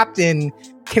the captain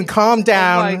can calm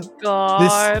down Oh my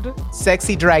god. this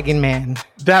sexy dragon man.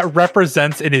 That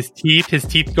represents in his teeth. His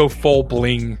teeth go full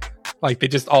bling. Like they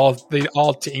all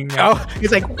ting. Oh,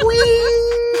 he's like,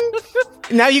 wing!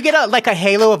 Now you get a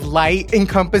halo of light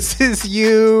encompasses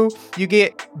you. You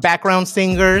get background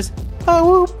singers.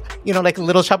 Oh, like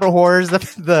Little Shop of Horrors.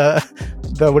 The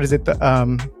what is it?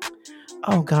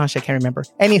 Oh gosh, I can't remember.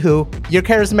 Anywho, you're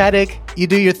charismatic. You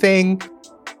do your thing.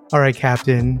 All right,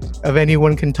 Captain. If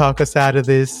anyone can talk us out of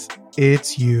this,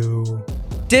 it's you.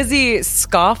 Dizzy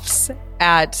scoffs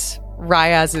at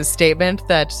Ryaz's statement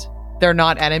that they're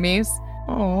not enemies.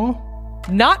 Oh,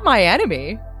 Not my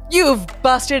enemy. You've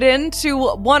busted into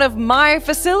one of my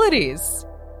facilities.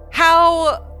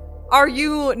 How are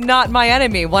you not my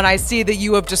enemy when I see that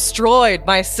you have destroyed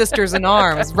my sisters in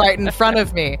arms right in front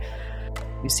of me?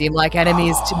 You seem like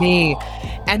enemies to me.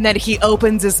 And then he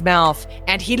opens his mouth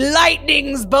and he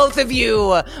lightnings both of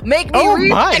you. Make me Oh read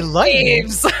my, my lightning.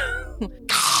 waves.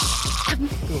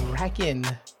 Dragon.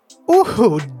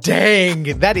 Ooh, dang.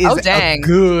 That is a dang.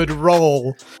 good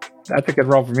roll. That's a good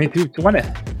roll for me too. 20.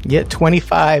 Yeah,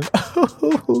 25.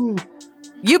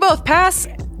 You both pass,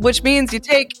 which means you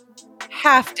take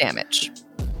half damage.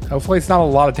 Hopefully it's not a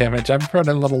lot of damage. I'm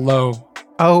running a little low.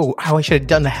 Oh, how I should have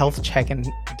done the health check and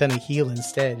done a heal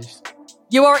instead.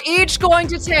 You are each going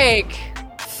to take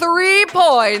 3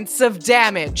 points of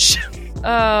damage.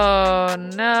 Oh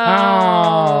no.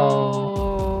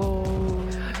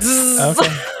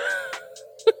 Okay.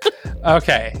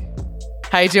 Okay.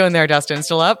 How you doing there, Dustin?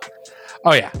 Still up?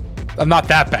 Oh yeah. I'm not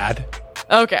that bad.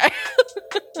 Okay.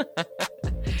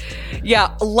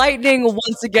 Yeah, lightning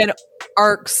once again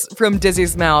arcs from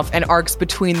Dizzy's mouth and arcs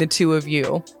between the two of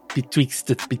you. Betwixt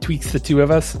the two of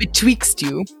us. Betwixt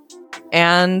you.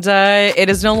 And it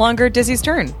is no longer Dizzy's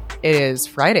turn. It is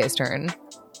Friday's turn.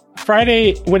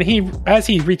 Friday, as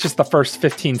he reaches the first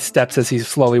 15 steps, as he's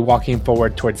slowly walking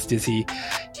forward towards Dizzy,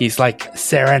 he's like,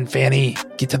 Sarah and Fanny,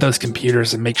 get to those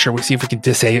computers and make sure we see if we can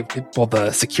disable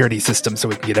the security system so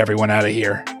we can get everyone out of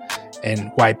here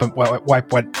and wipe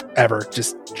whatever.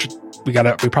 We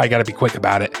probably gotta be quick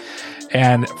about it.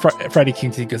 And Freddie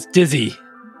Kingsley goes, Dizzy,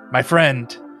 my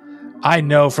friend, I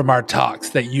know from our talks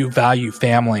that you value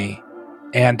family,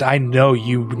 and I know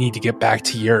you need to get back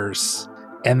to yours.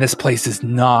 And this place is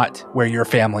not where your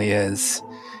family is.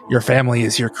 Your family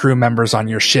is your crew members on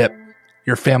your ship.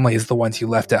 Your family is the ones you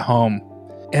left at home.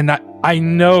 And I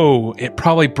know it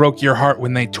probably broke your heart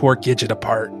when they tore Gidget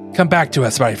apart. Come back to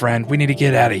us, my friend. We need to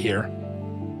get out of here.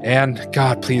 And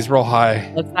God, please roll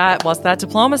high. What's that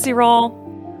diplomacy roll?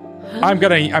 I'm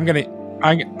gonna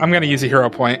use a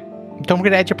hero point. Don't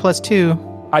forget to add your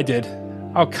 +2. I did.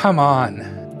 Oh, come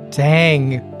on.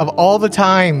 Dang. Of all the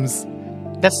times.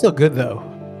 That's still good, though.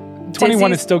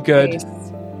 21 is still good. Face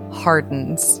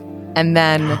hardens, and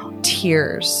then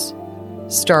tears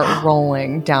start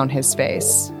rolling down his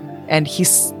face, and he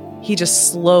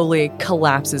just slowly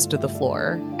collapses to the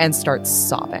floor and starts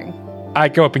sobbing. I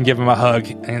go up and give him a hug,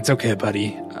 and it's okay,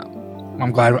 buddy.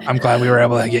 I'm glad we were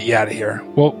able to get you out of here.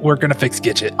 Well, we're gonna fix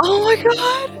Gidget. Oh my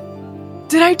god!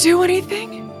 Did I do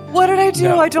anything? What did I do?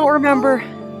 No. I don't remember.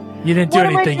 You didn't do What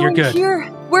am I anything. You're doing good. Here?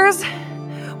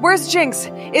 Where's Jinx?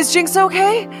 Is Jinx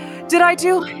okay? Did I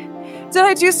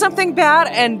do something bad?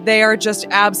 And they are just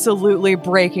absolutely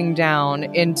breaking down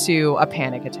into a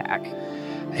panic attack.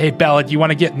 Hey, Bella, do you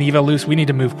want to get Neva loose? We need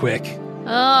to move quick.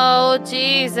 Oh,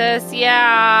 Jesus.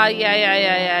 Yeah.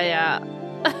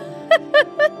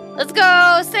 Let's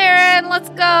go, Saren. Let's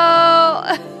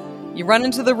go. You run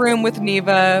into the room with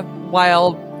Neva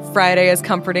while Friday is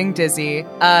comforting Dizzy.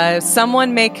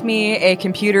 Someone make me a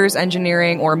computers,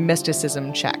 engineering, or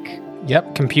mysticism check.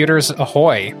 Yep, computers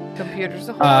ahoy. Computers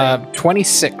ahoy.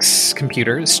 26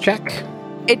 computers check.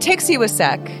 It takes you a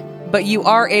sec, but you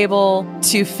are able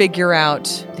to figure out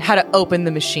how to open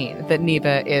the machine that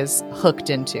Neva is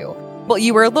hooked into. Well,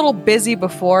 you were a little busy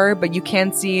before, but you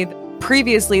can see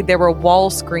previously there were wall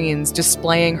screens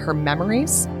displaying her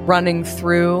memories running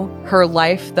through her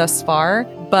life thus far,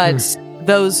 but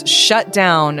those shut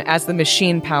down as the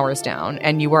machine powers down,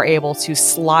 and you are able to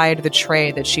slide the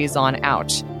tray that she's on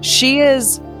out. She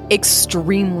is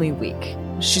extremely weak.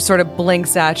 She sort of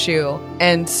blinks at you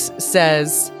and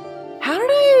says, How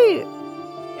did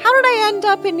I I end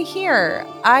up in here?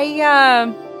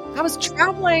 I was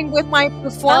traveling with my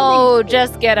performing. Oh,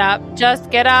 just get up. Just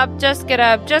get up. Just get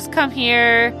up. Just come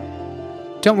here.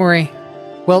 Don't worry.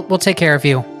 We'll take care of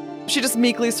you. She just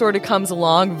meekly sort of comes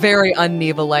along, very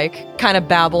un-Neva-like, kind of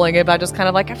babbling about just kind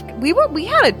of like, we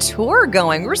had a tour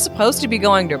going. We were supposed to be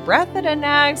going to Breathitta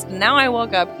next, and now I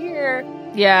woke up here.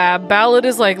 Yeah, Ballad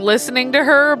is like listening to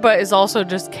her, but is also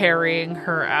just carrying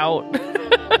her out.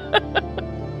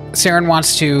 Saren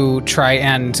wants to try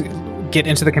and get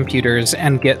into the computers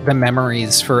and get the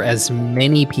memories for as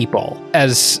many people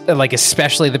as, like,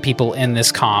 especially the people in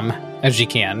this comm as she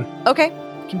can. Okay,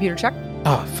 computer check.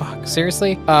 Oh, fuck.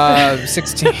 Seriously?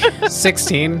 16.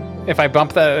 16. If I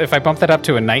bump that up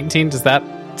to a 19, does that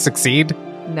succeed?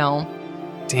 No.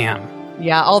 Damn.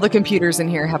 Yeah, all the computers in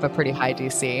here have a pretty high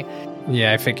DC.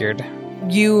 Yeah, I figured.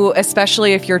 You,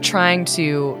 especially if you're trying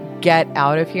to get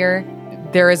out of here,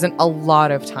 there isn't a lot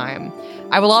of time.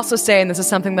 I will also say, and this is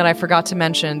something that I forgot to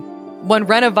mention, when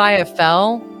Renovia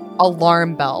fell,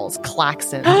 alarm bells,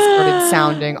 klaxons started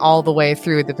sounding all the way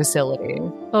through the facility.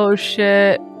 Oh,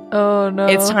 shit. Oh, no.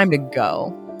 It's time to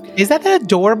go. Is that the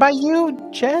door by you,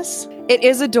 Jess? It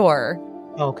is a door.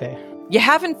 Okay. You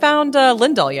haven't found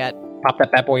Lindal yet. Pop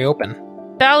that bad boy open.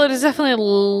 Ballad is definitely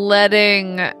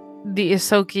letting the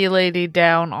Isoki lady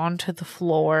down onto the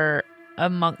floor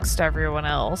amongst everyone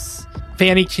else.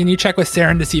 Fanny, can you check with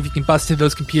Saren to see if you can bust into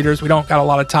those computers? We don't got a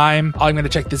lot of time. I'm going to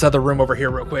check this other room over here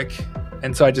real quick.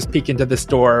 And so I just peek into this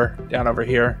door down over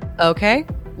here. Okay.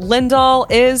 Lindal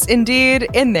is indeed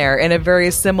in there in a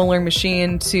very similar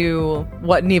machine to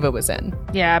what Neva was in.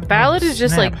 Yeah, Ballad is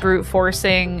just snap. like brute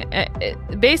forcing.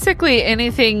 Basically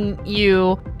anything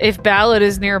if Ballad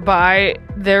is nearby,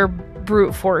 they're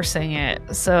brute forcing it.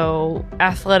 So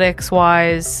athletics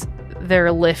wise,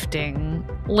 they're lifting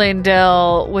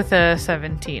Lindell with a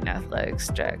 17 athletics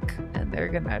check, and they're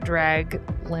gonna drag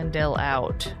Lindell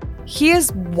out. He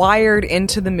is wired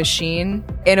into the machine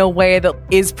in a way that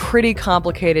is pretty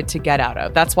complicated to get out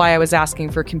of. That's why I was asking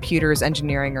for computers,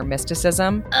 engineering, or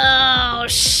mysticism. Oh,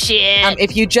 shit.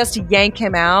 If you just yank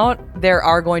him out, there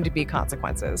are going to be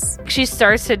consequences. She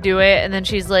starts to do it, and then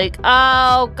she's like,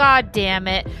 oh, god damn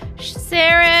it.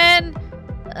 Saren!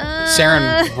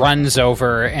 Saren runs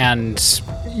over and,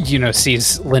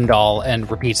 sees Lindal and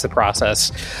repeats the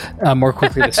process more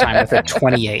quickly this time with a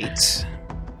 28.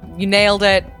 You nailed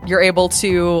it. You're able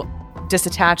to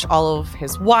disattach all of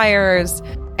his wires,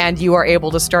 and you are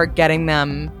able to start getting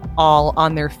them all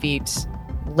on their feet,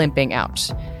 limping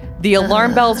out. The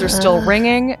alarm bells are still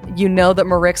ringing. You know that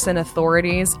Marixan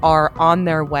authorities are on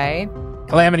their way.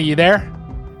 Calamity, you there?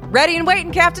 Ready and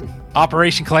waiting, Captain.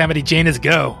 Operation Calamity, Janus,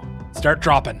 go. Start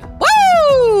dropping.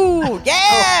 Woo!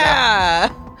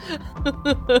 Yeah!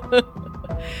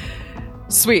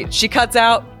 Sweet. She cuts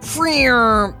out.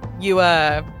 You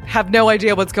have no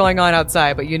idea what's going on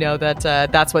outside, but you know that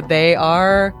that's what they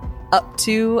are up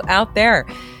to out there.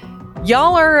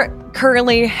 Y'all are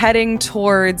currently heading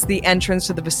towards the entrance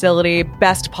to the facility,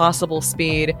 best possible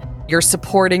speed. You're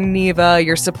supporting Neva,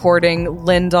 you're supporting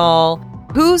Lindal.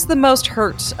 Who's the most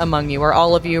hurt among you? Are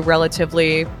all of you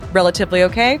relatively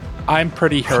okay? I'm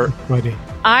pretty hurt. Ready.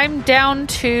 I'm down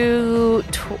to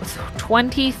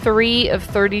 23 of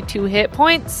 32 hit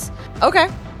points. Okay.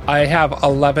 I have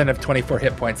 11 of 24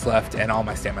 hit points left, and all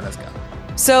my stamina's gone.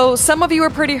 So some of you are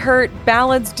pretty hurt.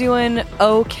 Ballad's doing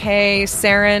okay.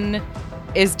 Saren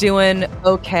is doing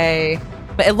okay.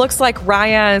 But it looks like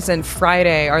Rayaz and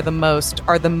Friday are the most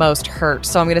hurt.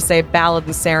 So I'm going to say Ballad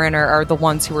and Saren are the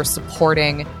ones who are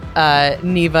supporting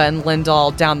Neva and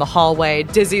Lindal down the hallway.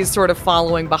 Dizzy's sort of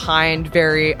following behind,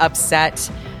 very upset.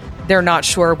 They're not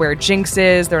sure where Jinx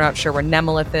is. They're not sure where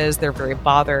Nemelith is. They're very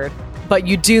bothered. But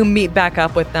you do meet back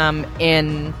up with them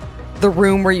in the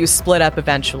room where you split up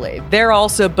eventually. They're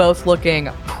also both looking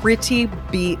pretty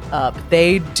beat up.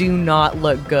 They do not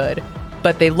look good,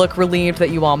 but they look relieved that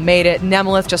you all made it.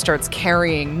 Nemelith just starts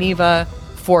carrying Neva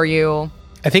for you.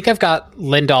 I think I've got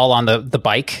Lindal on the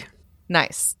bike.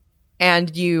 Nice.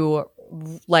 And you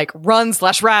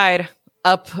run/ride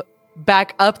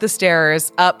back up the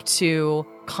stairs up to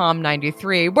Comm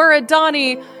 93, where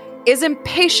Adani is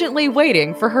impatiently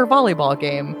waiting for her volleyball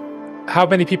game. How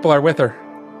many people are with her?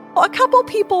 A couple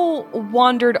people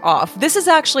wandered off. This is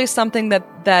actually something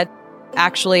that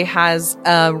actually has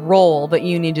a role that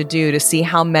you need to do to see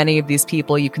how many of these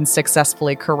people you can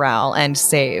successfully corral and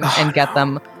save and get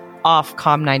them off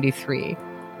Comm 93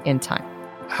 in time.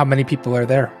 How many people are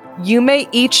there? You may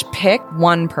each pick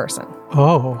one person.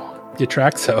 Oh.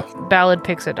 Eutraxo. Ballad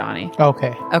picks Adani.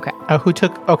 Okay. Okay. Who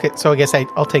took? Okay, so I guess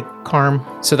I'll take Karm.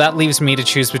 So that leaves me to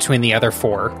choose between the other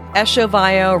 4.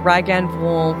 Eshovayo,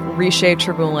 Raganvul, Riche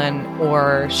Tribulin,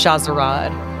 or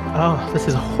Shazarad. Oh, this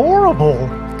is horrible.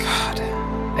 God.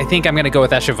 I think I'm going to go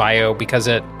with Eshovayo because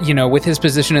with his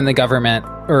position in the government,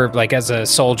 or like as a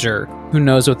soldier, who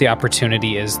knows what the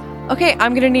opportunity is. Okay,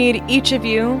 I'm going to need each of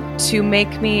you to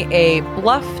make me a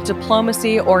bluff,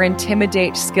 diplomacy, or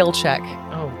intimidate skill check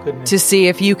Oh, goodness. to see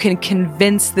if you can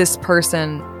convince this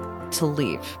person to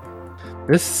leave.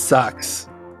 This sucks.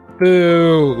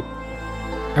 Boo.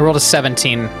 I rolled a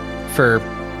 17 for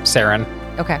Saren.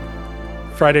 Okay.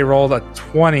 Friday rolled a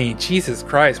 20. Jesus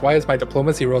Christ. Why has my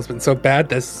diplomacy rolls been so bad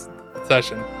this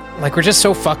session? Like, we're just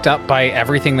so fucked up by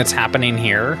everything that's happening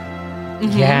here.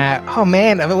 Mhm. Yeah. Oh,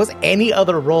 man. If it was any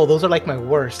other roll, those are like my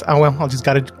worst. Oh, well, I'll just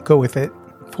got to go with it.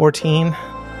 14.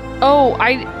 Oh,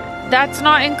 that's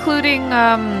not including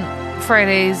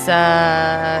Friday's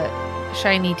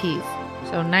shiny teeth.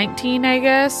 So 19, I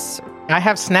guess. I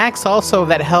have snacks also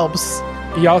that helps.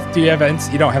 Do you have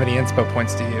you don't have any inspo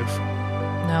points, do you?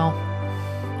 No.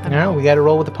 No, we got to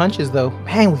roll with the punches, though.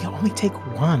 Man, we can only take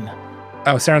 1.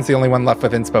 Oh, Saren's the only one left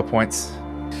with inspo points.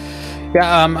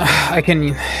 Yeah, I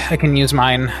can use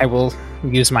mine. I will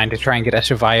use mine to try and get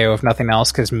Eshovayo, if nothing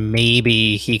else, because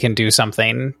maybe he can do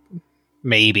something.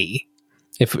 Maybe.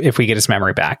 If we get his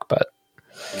memory back, but...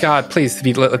 God, please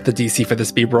let the DC for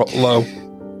this be low.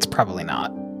 It's probably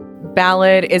not.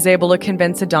 Ballad is able to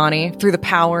convince Adani through the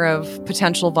power of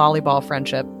potential volleyball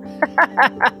friendship.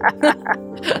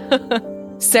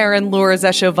 Saren lures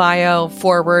Eshovayo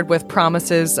forward with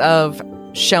promises of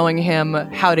showing him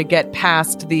how to get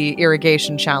past the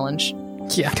irrigation challenge.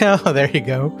 Yeah. Oh, there you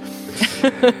go.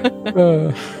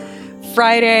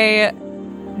 Friday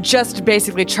just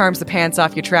basically charms the pants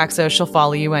off Eutraxo. She'll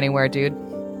follow you anywhere, dude.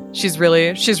 She's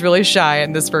really shy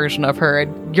in this version of her,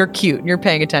 and you're cute and you're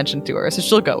paying attention to her, so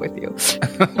she'll go with you.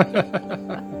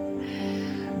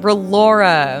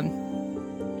 Relora,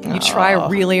 you try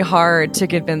really hard to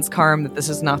convince Karm that this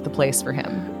is not the place for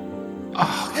him.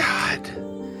 Oh, God.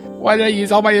 Why did I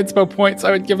use all my inspo points?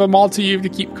 I would give them all to you to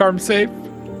keep Karm safe.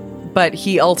 But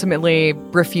he ultimately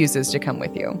refuses to come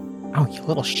with you. Oh, you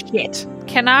little shit.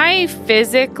 Can I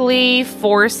physically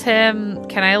force him?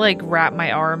 Can I, wrap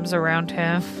my arms around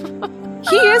him?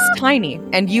 He is tiny,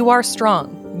 and you are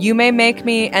strong. You may make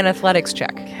me an athletics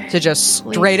check to just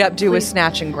straight up do a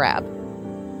snatch and grab.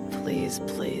 Please,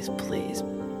 please, please.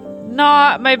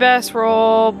 Not my best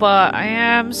roll, but I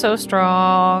am so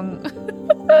strong.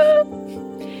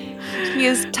 He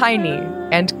is tiny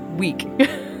and weak.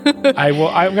 I'm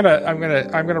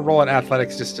gonna roll an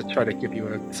athletics just to try to give you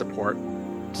a support.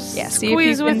 Yeah,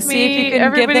 Squeeze see if with you me. can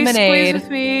Everybody give them an squeeze aid. with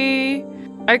me.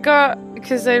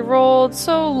 Because I rolled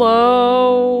so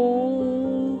low.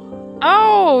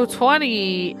 Oh,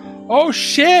 20. Oh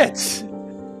shit!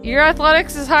 Your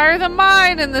athletics is higher than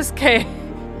mine in this case.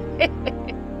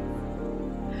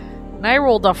 And I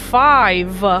rolled a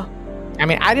 5. I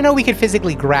mean, I didn't know we could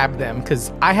physically grab them,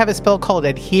 because I have a spell called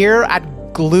Adhere. I'd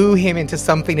glue him into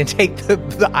something and take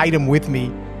the item with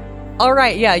me. All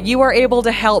right, yeah, you are able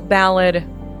to help Ballad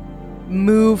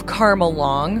move Karm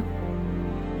along.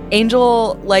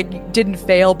 Angel, didn't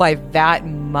fail by that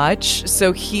much, so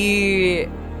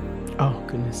Oh,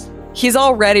 goodness. he's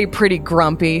already pretty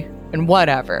grumpy, and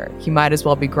whatever. He might as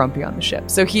well be grumpy on the ship.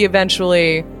 So he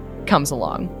eventually comes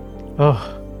along.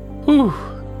 Oh. Whew.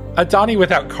 Adani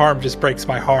without Karm just breaks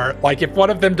my heart. If one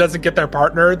of them doesn't get their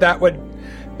partner, that would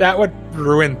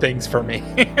ruin things for me.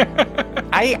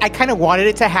 I kind of wanted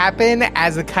it to happen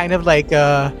as a kind of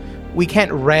we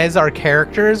can't res our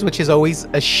characters, which is always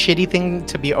a shitty thing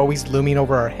to be always looming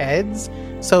over our heads.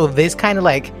 So this kind of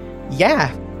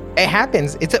yeah, it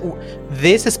happens.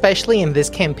 This especially in this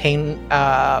campaign,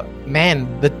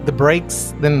 man, the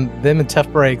breaks, them tough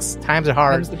breaks. Times are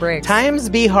hard. Times the breaks. Times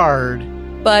be hard.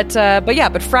 But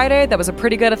Friday, that was a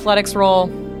pretty good athletics roll,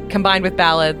 combined with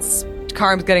Ballad's.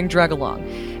 Karm's getting drug along.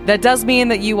 That does mean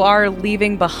that you are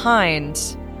leaving behind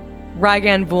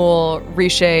Raganvul,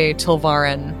 Riche,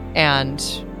 Tilvarin, and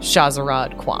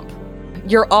Shazarad Quamp.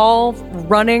 You're all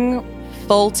running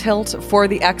full tilt for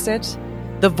the exit.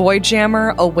 The Void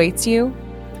Jammer awaits you.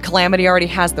 Calamity already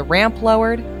has the ramp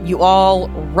lowered. You all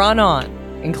run on,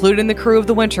 including the crew of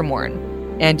the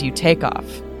Wintermorn, and you take off.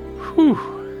 Whew.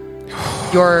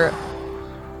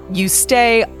 You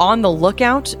stay on the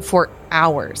lookout for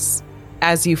hours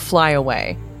as you fly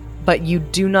away, but you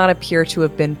do not appear to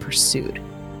have been pursued.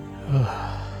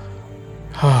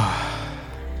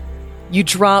 You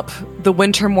drop the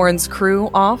Wintermorn's crew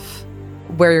off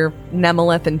where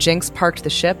Nemelith and Jinx parked the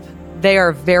ship. They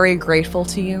are very grateful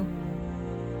to you.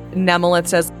 Nemelith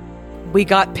says, we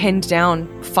got pinned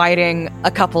down fighting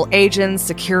a couple agents,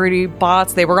 security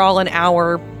bots. They were all in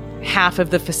our half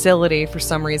of the facility for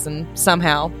some reason,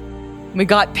 somehow. We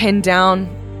got pinned down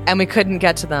and we couldn't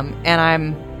get to them.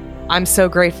 And I'm so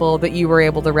grateful that you were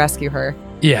able to rescue her.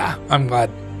 Yeah, I'm glad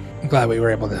we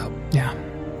were able to help. Yeah.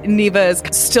 Neva is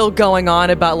still going on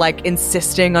about, like,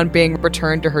 insisting on being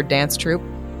returned to her dance troupe.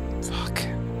 Fuck.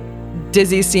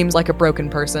 Dizzy seems like a broken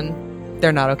person.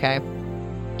 They're not okay.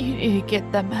 You need to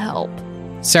get them help.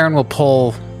 Saren will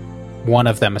pull one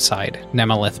of them aside,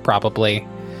 Nemelith probably,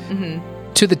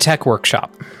 to the tech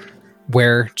workshop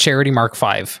where Charity Mark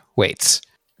V waits.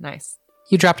 Nice.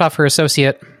 You dropped off her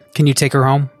associate. Can you take her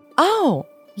home? Oh,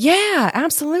 yeah,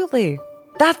 absolutely.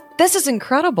 This is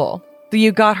incredible that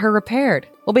you got her repaired.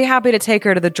 We'll be happy to take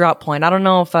her to the drop point. I don't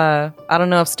know if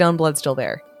Stoneblood's still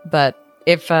there, but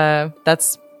if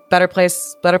that's better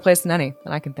place than any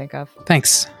that I can think of.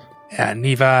 Thanks. Yeah,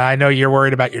 Neva, I know you're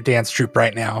worried about your dance troupe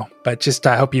right now, but just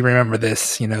I hope you remember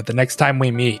this. You know, the next time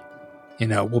we meet, you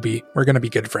know, we're gonna be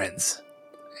good friends.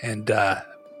 And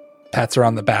pats her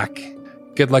on the back.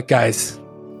 Good luck, guys.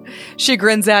 She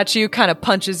grins at you, kind of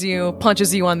punches you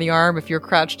on the arm if you're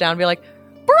crouched down, be like,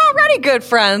 we're already good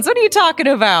friends. What are you talking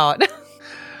about?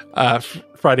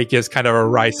 Friday gives kind of a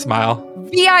wry smile.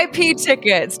 VIP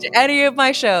tickets to any of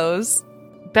my shows.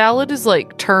 Ballad is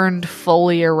like turned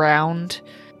fully around,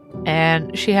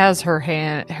 and she has her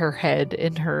head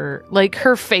in her, like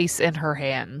her face in her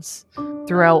hands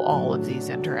throughout all of these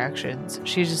interactions.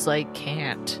 She just like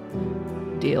can't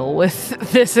deal with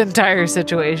this entire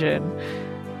situation.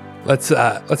 Let's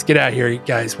get out of here,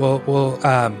 guys.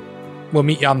 We'll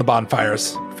meet you on the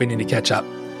bonfires if we need to catch up.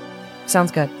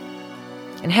 Sounds good.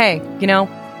 And hey, you know,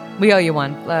 we owe you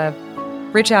one.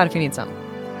 Reach out if you need something.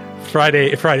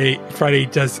 Friday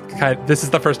does kind of, this is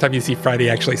the first time you see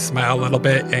Friday actually smile a little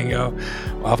bit and go,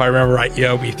 well, if I remember right, you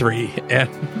owe me 3, and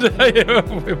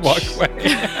we walk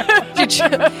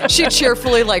away. She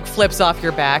cheerfully like flips off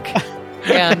your back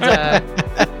and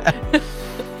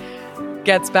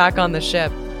gets back on the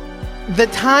ship. The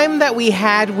time that we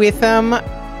had with them,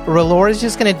 Relora's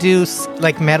just going to do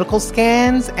like medical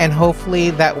scans, and hopefully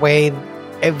that way,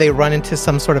 if they run into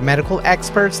some sort of medical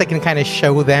experts, they can kind of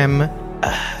show them,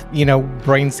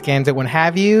 brain scans and what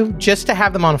have you, just to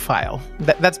have them on file.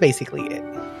 That's basically it.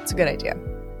 It's a good idea.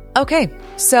 Okay,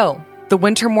 so the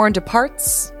Wintermorn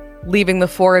departs, leaving the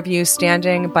 4 of you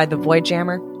standing by the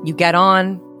Voidjammer. You get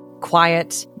on,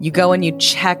 quiet. You go and you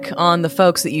check on the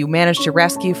folks that you managed to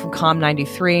rescue from COM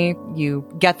 93. You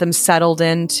get them settled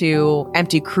into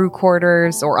empty crew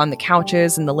quarters or on the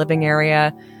couches in the living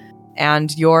area.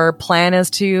 And your plan is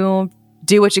to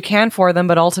do what you can for them,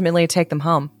 but ultimately take them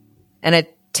home. And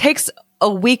it takes a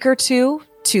week or two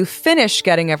to finish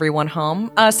getting everyone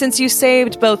home, since you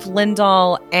saved both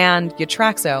Lindahl and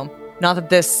Yatraxo. Not that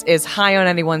this is high on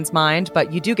anyone's mind,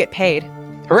 but you do get paid.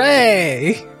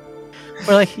 Hooray!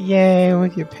 We're like, yay, we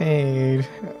get paid.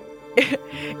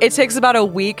 It takes about a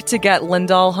week to get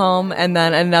Lindahl home, and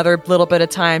then another little bit of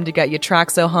time to get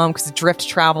Yatraxo home, because drift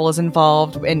travel is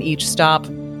involved in each stop.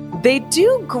 They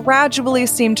do gradually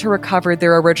seem to recover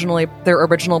their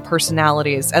original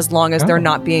personalities, as long as they're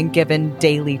not being given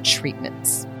daily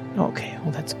treatments. Okay,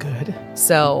 well, that's good.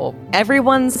 So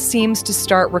everyone seems to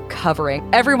start recovering.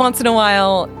 Every once in a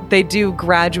while, they do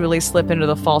gradually slip into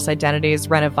the false identities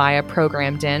Renovia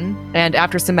programmed in. And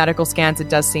after some medical scans, it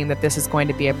does seem that this is going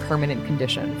to be a permanent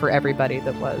condition for everybody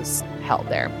that was held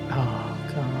there. Oh,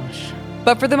 gosh.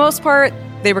 But for the most part,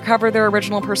 they recover their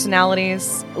original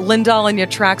personalities. Lindahl and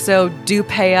Yatraxo do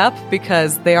pay up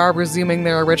because they are resuming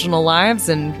their original lives,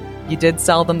 and you did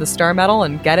sell them the star medal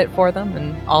and get it for them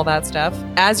and all that stuff.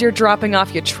 As you're dropping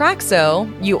off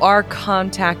Yatraxo, you are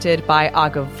contacted by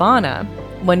Agavana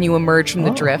when you emerge from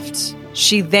the drift.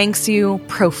 She thanks you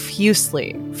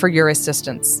profusely for your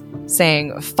assistance,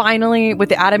 saying, finally, with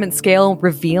the adamant scale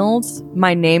revealed,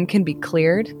 my name can be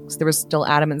cleared. So there was still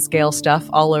adamant scale stuff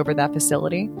all over that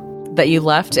facility that you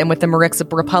left. And with the Marixa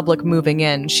Republic moving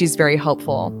in, she's very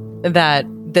hopeful that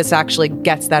this actually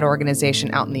gets that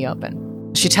organization out in the open.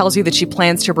 She tells you that she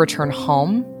plans to return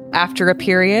home after a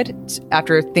period,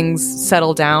 after things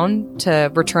settle down,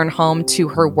 to return home to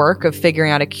her work of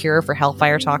figuring out a cure for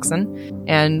Hellfire Toxin.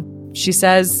 And she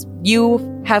says,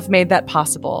 you have made that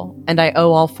possible, and I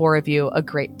owe all 4 of you a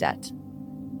great debt.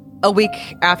 A week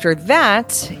after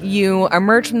that, you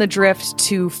emerge from the drift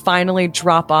to finally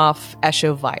drop off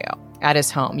Esho Vaio at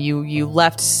his home. You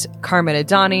left Carmen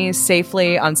Adani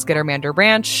safely on Skittermander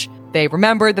Ranch. They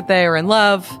remembered that they are in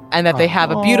love and that they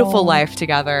have a beautiful life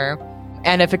together.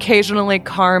 And if occasionally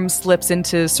Carm slips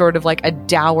into sort of like a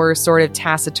dour sort of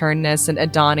taciturness, and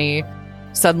Adani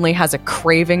suddenly has a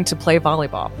craving to play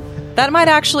volleyball. That might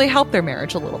actually help their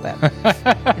marriage a little bit.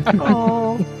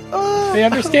 They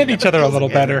understand each other a little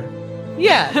better.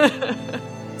 Yeah.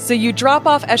 So you drop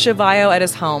off Eshevayo at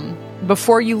his home.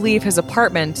 Before you leave his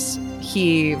apartment,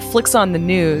 he flicks on the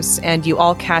news, and you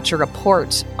all catch a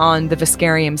report on the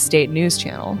Viscarium State News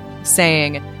Channel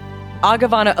saying,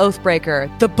 Agavana Oathbreaker,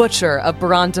 the Butcher of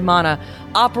Barandamana,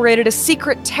 operated a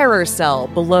secret terror cell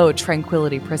below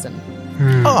Tranquility Prison.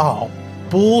 Oh,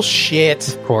 bullshit.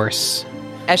 Of course.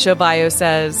 Eshevayo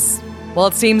says, well,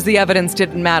 it seems the evidence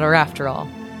didn't matter after all.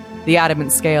 The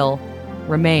adamant scale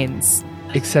remains.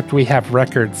 Except we have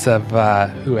records of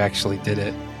who actually did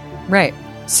it. Right.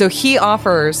 So he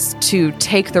offers to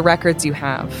take the records you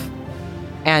have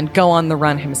and go on the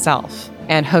run himself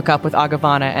and hook up with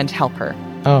Agavana and help her.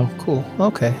 Oh, cool.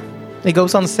 Okay. It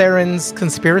goes on Saren's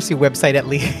conspiracy website at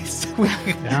least.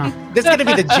 Yeah. This is going to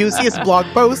be the juiciest blog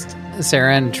post.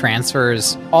 Saren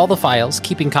transfers all the files,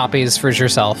 keeping copies for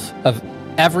yourself of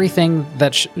everything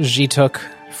that she took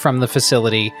from the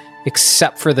facility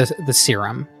except for the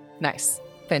serum. Nice.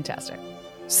 Fantastic.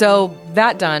 So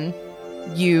that done,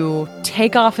 you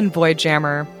take off in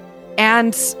Voidjammer,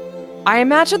 and I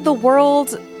imagine the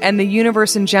world and the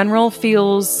universe in general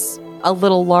feels a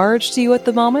little large to you at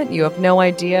the moment. You have no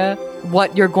idea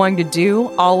what you're going to do.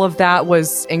 All of that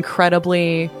was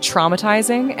incredibly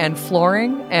traumatizing and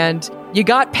flooring, and you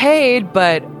got paid,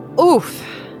 but oof,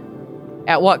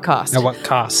 at what cost? At what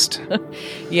cost?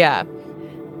 Yeah.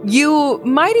 You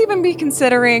might even be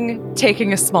considering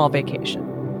taking a small vacation.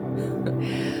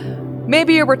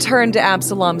 Maybe a return to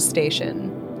Absalom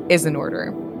Station is in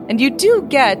order. And you do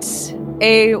get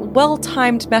a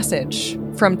well-timed message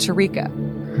from Tarika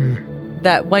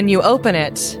that when you open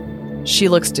it, she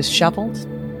looks disheveled.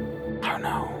 Oh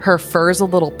no. Her fur's a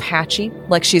little patchy,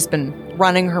 like she's been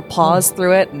running her paws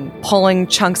through it and pulling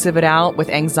chunks of it out with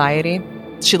anxiety.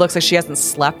 She looks like she hasn't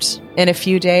slept in a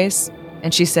few days.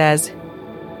 And she says,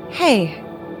 Hey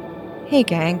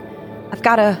gang, I've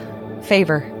got a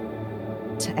favor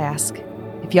to ask.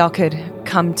 If y'all could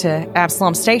come to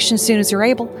Absalom Station as soon as you're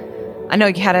able. I know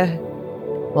you had a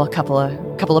couple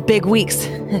of big weeks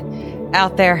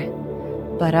out there,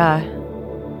 but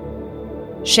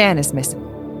Shan is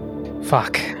missing.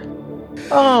 Fuck.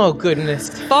 Oh,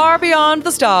 goodness. Far Beyond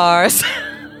the Stars.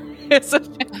 It's a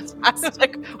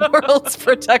fantastic world's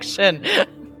production.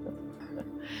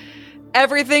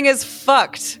 Everything is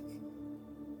fucked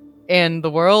in the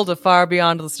world of Far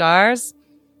Beyond the Stars.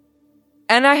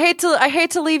 And I hate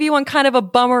to leave you on kind of a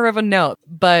bummer of a note,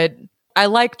 but I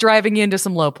like driving you into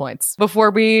some low points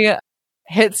before we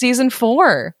hit season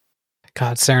 4.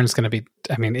 God, Saren's gonna be,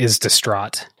 is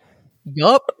distraught.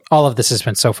 Yup. All of this has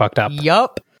been so fucked up.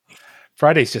 Yup.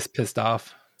 Friday's just pissed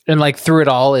off. And like through it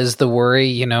all is the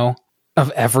worry,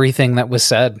 of everything that was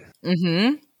said.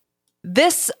 Mm-hmm.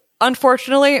 This,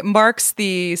 unfortunately, marks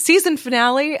the season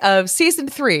finale of season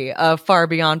 3 of Far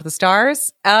Beyond the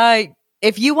Stars.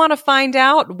 If you want to find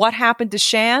out what happened to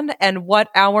Shan and what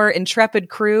our intrepid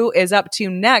crew is up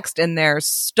to next in their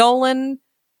stolen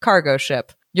cargo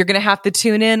ship, you're going to have to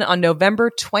tune in on November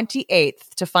 28th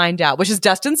to find out, which is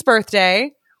Dustin's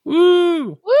birthday.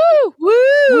 Woo! Woo!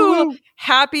 Woo!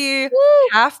 Happy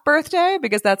half birthday,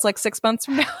 because that's like 6 months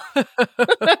from now.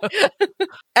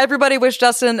 Everybody wish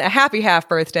Dustin a happy half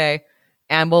birthday,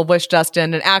 and we'll wish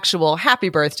Dustin an actual happy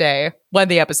birthday when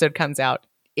the episode comes out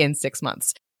in 6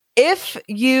 months. If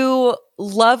you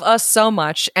love us so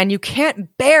much and you can't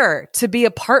bear to be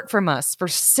apart from us for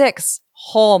 6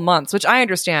 whole months, which I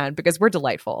understand because we're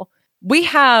delightful, we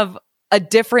have a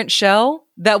different show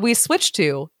that we switch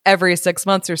to every 6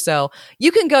 months or so.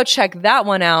 You can go check that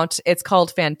one out. It's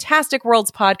called Fantastic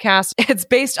Worlds Podcast. It's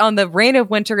based on the Reign of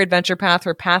Winter adventure path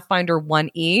for Pathfinder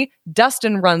 1E.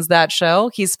 Dustin runs that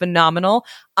show. He's phenomenal.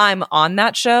 I'm on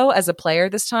that show as a player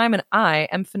this time, and I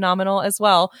am phenomenal as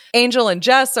well. Angel and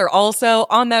Jess are also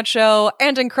on that show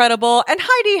and incredible. And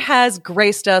Heidi has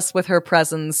graced us with her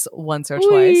presence once or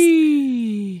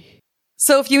twice.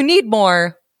 So if you need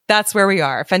more, that's where we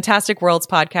are. Fantastic Worlds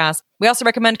Podcast. We also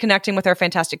recommend connecting with our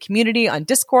fantastic community on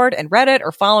Discord and Reddit,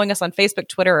 or following us on Facebook,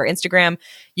 Twitter, or Instagram.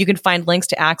 You can find links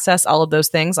to access all of those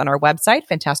things on our website,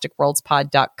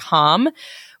 fantasticworldspod.com.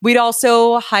 We'd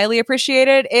also highly appreciate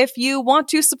it if you want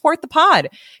to support the pod.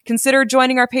 Consider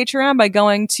joining our Patreon by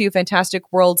going to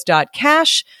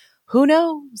fantasticworlds.cash. Who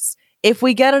knows? If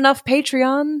we get enough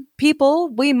Patreon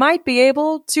people, we might be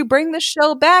able to bring the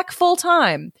show back full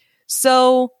time.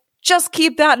 So just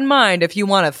keep that in mind if you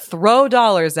want to throw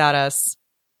dollars at us.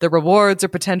 The rewards are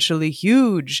potentially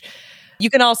huge. You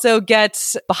can also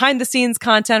get behind the scenes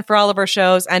content for all of our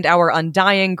shows and our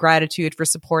undying gratitude for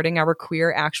supporting our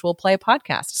queer actual play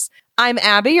podcasts. I'm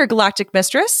Abby, your galactic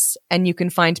mistress, and you can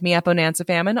find me at Bonanza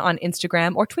Famine on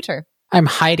Instagram or Twitter. I'm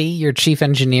Heidi, your chief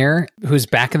engineer, who's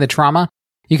back in the trauma.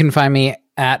 You can find me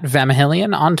at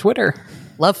Vamahillion on Twitter.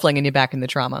 Love flinging you back in the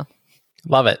trauma.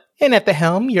 Love it. And at the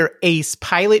helm, your ace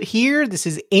pilot here. This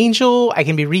is Angel. I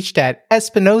can be reached at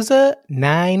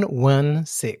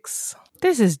Espinoza916.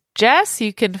 This is Jess.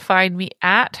 You can find me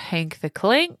at Hank the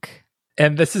Clink.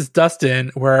 And this is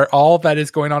Dustin, where all that is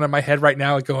going on in my head right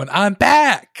now is going, I'm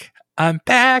back. I'm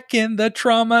back in the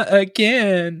trauma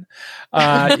again.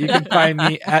 You can find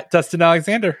me at Dustin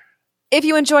Alexander. If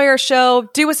you enjoy our show,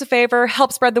 do us a favor,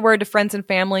 help spread the word to friends and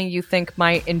family you think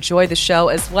might enjoy the show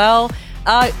as well.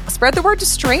 Spread the word to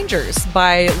strangers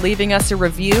by leaving us a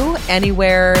review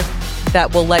anywhere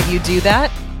that will let you do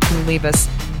that. You can leave us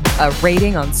a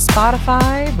rating on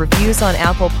Spotify, reviews on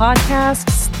Apple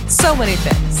Podcasts, so many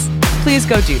things. Please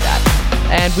go do that.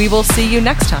 And we will see you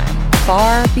next time.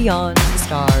 Far beyond the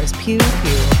stars. Pew,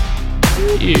 pew.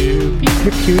 Pew,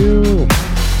 pew, pew.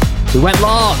 We went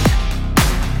long.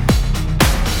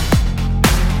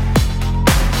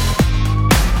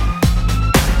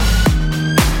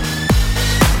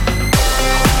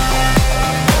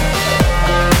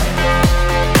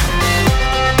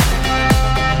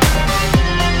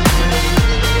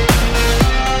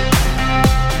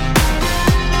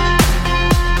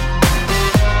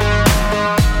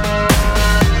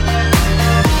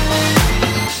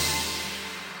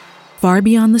 Far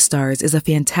Beyond the Stars is a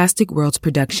Fantastic Worlds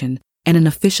production and an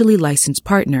officially licensed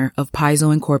partner of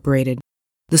Paizo Incorporated.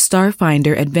 The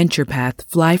Starfinder Adventure Path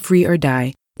Fly Free or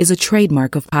Die is a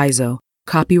trademark of Paizo.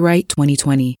 Copyright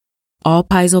 2020. All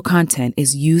Paizo content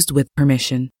is used with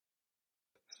permission.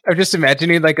 I'm just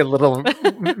imagining like a little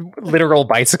literal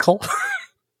bicycle.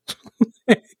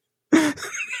 Like,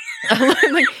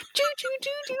 choo, choo,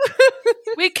 choo, choo.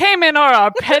 We came in on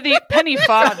our penny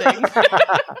farthing.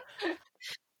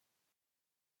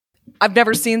 I've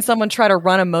never seen someone try to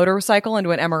run a motorcycle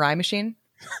into an MRI machine.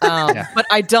 But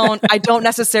I don't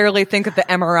necessarily think that the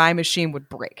MRI machine would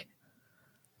break.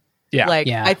 Yeah.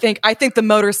 I think the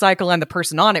motorcycle and the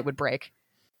person on it would break.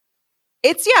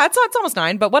 It's almost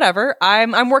 9, but whatever.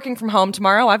 I'm working from home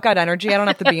tomorrow. I've got energy. I don't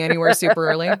have to be anywhere super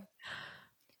early.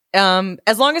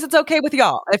 As long as it's okay with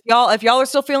y'all. If y'all are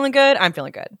still feeling good, I'm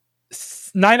feeling good.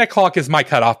 9 o'clock is my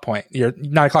cutoff point.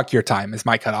 9 o'clock your time is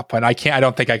my cutoff point. I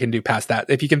don't think I can do past that.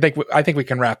 If you can think, I think we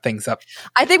can wrap things up.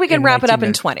 I think we can wrap it up in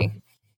minutes. 20.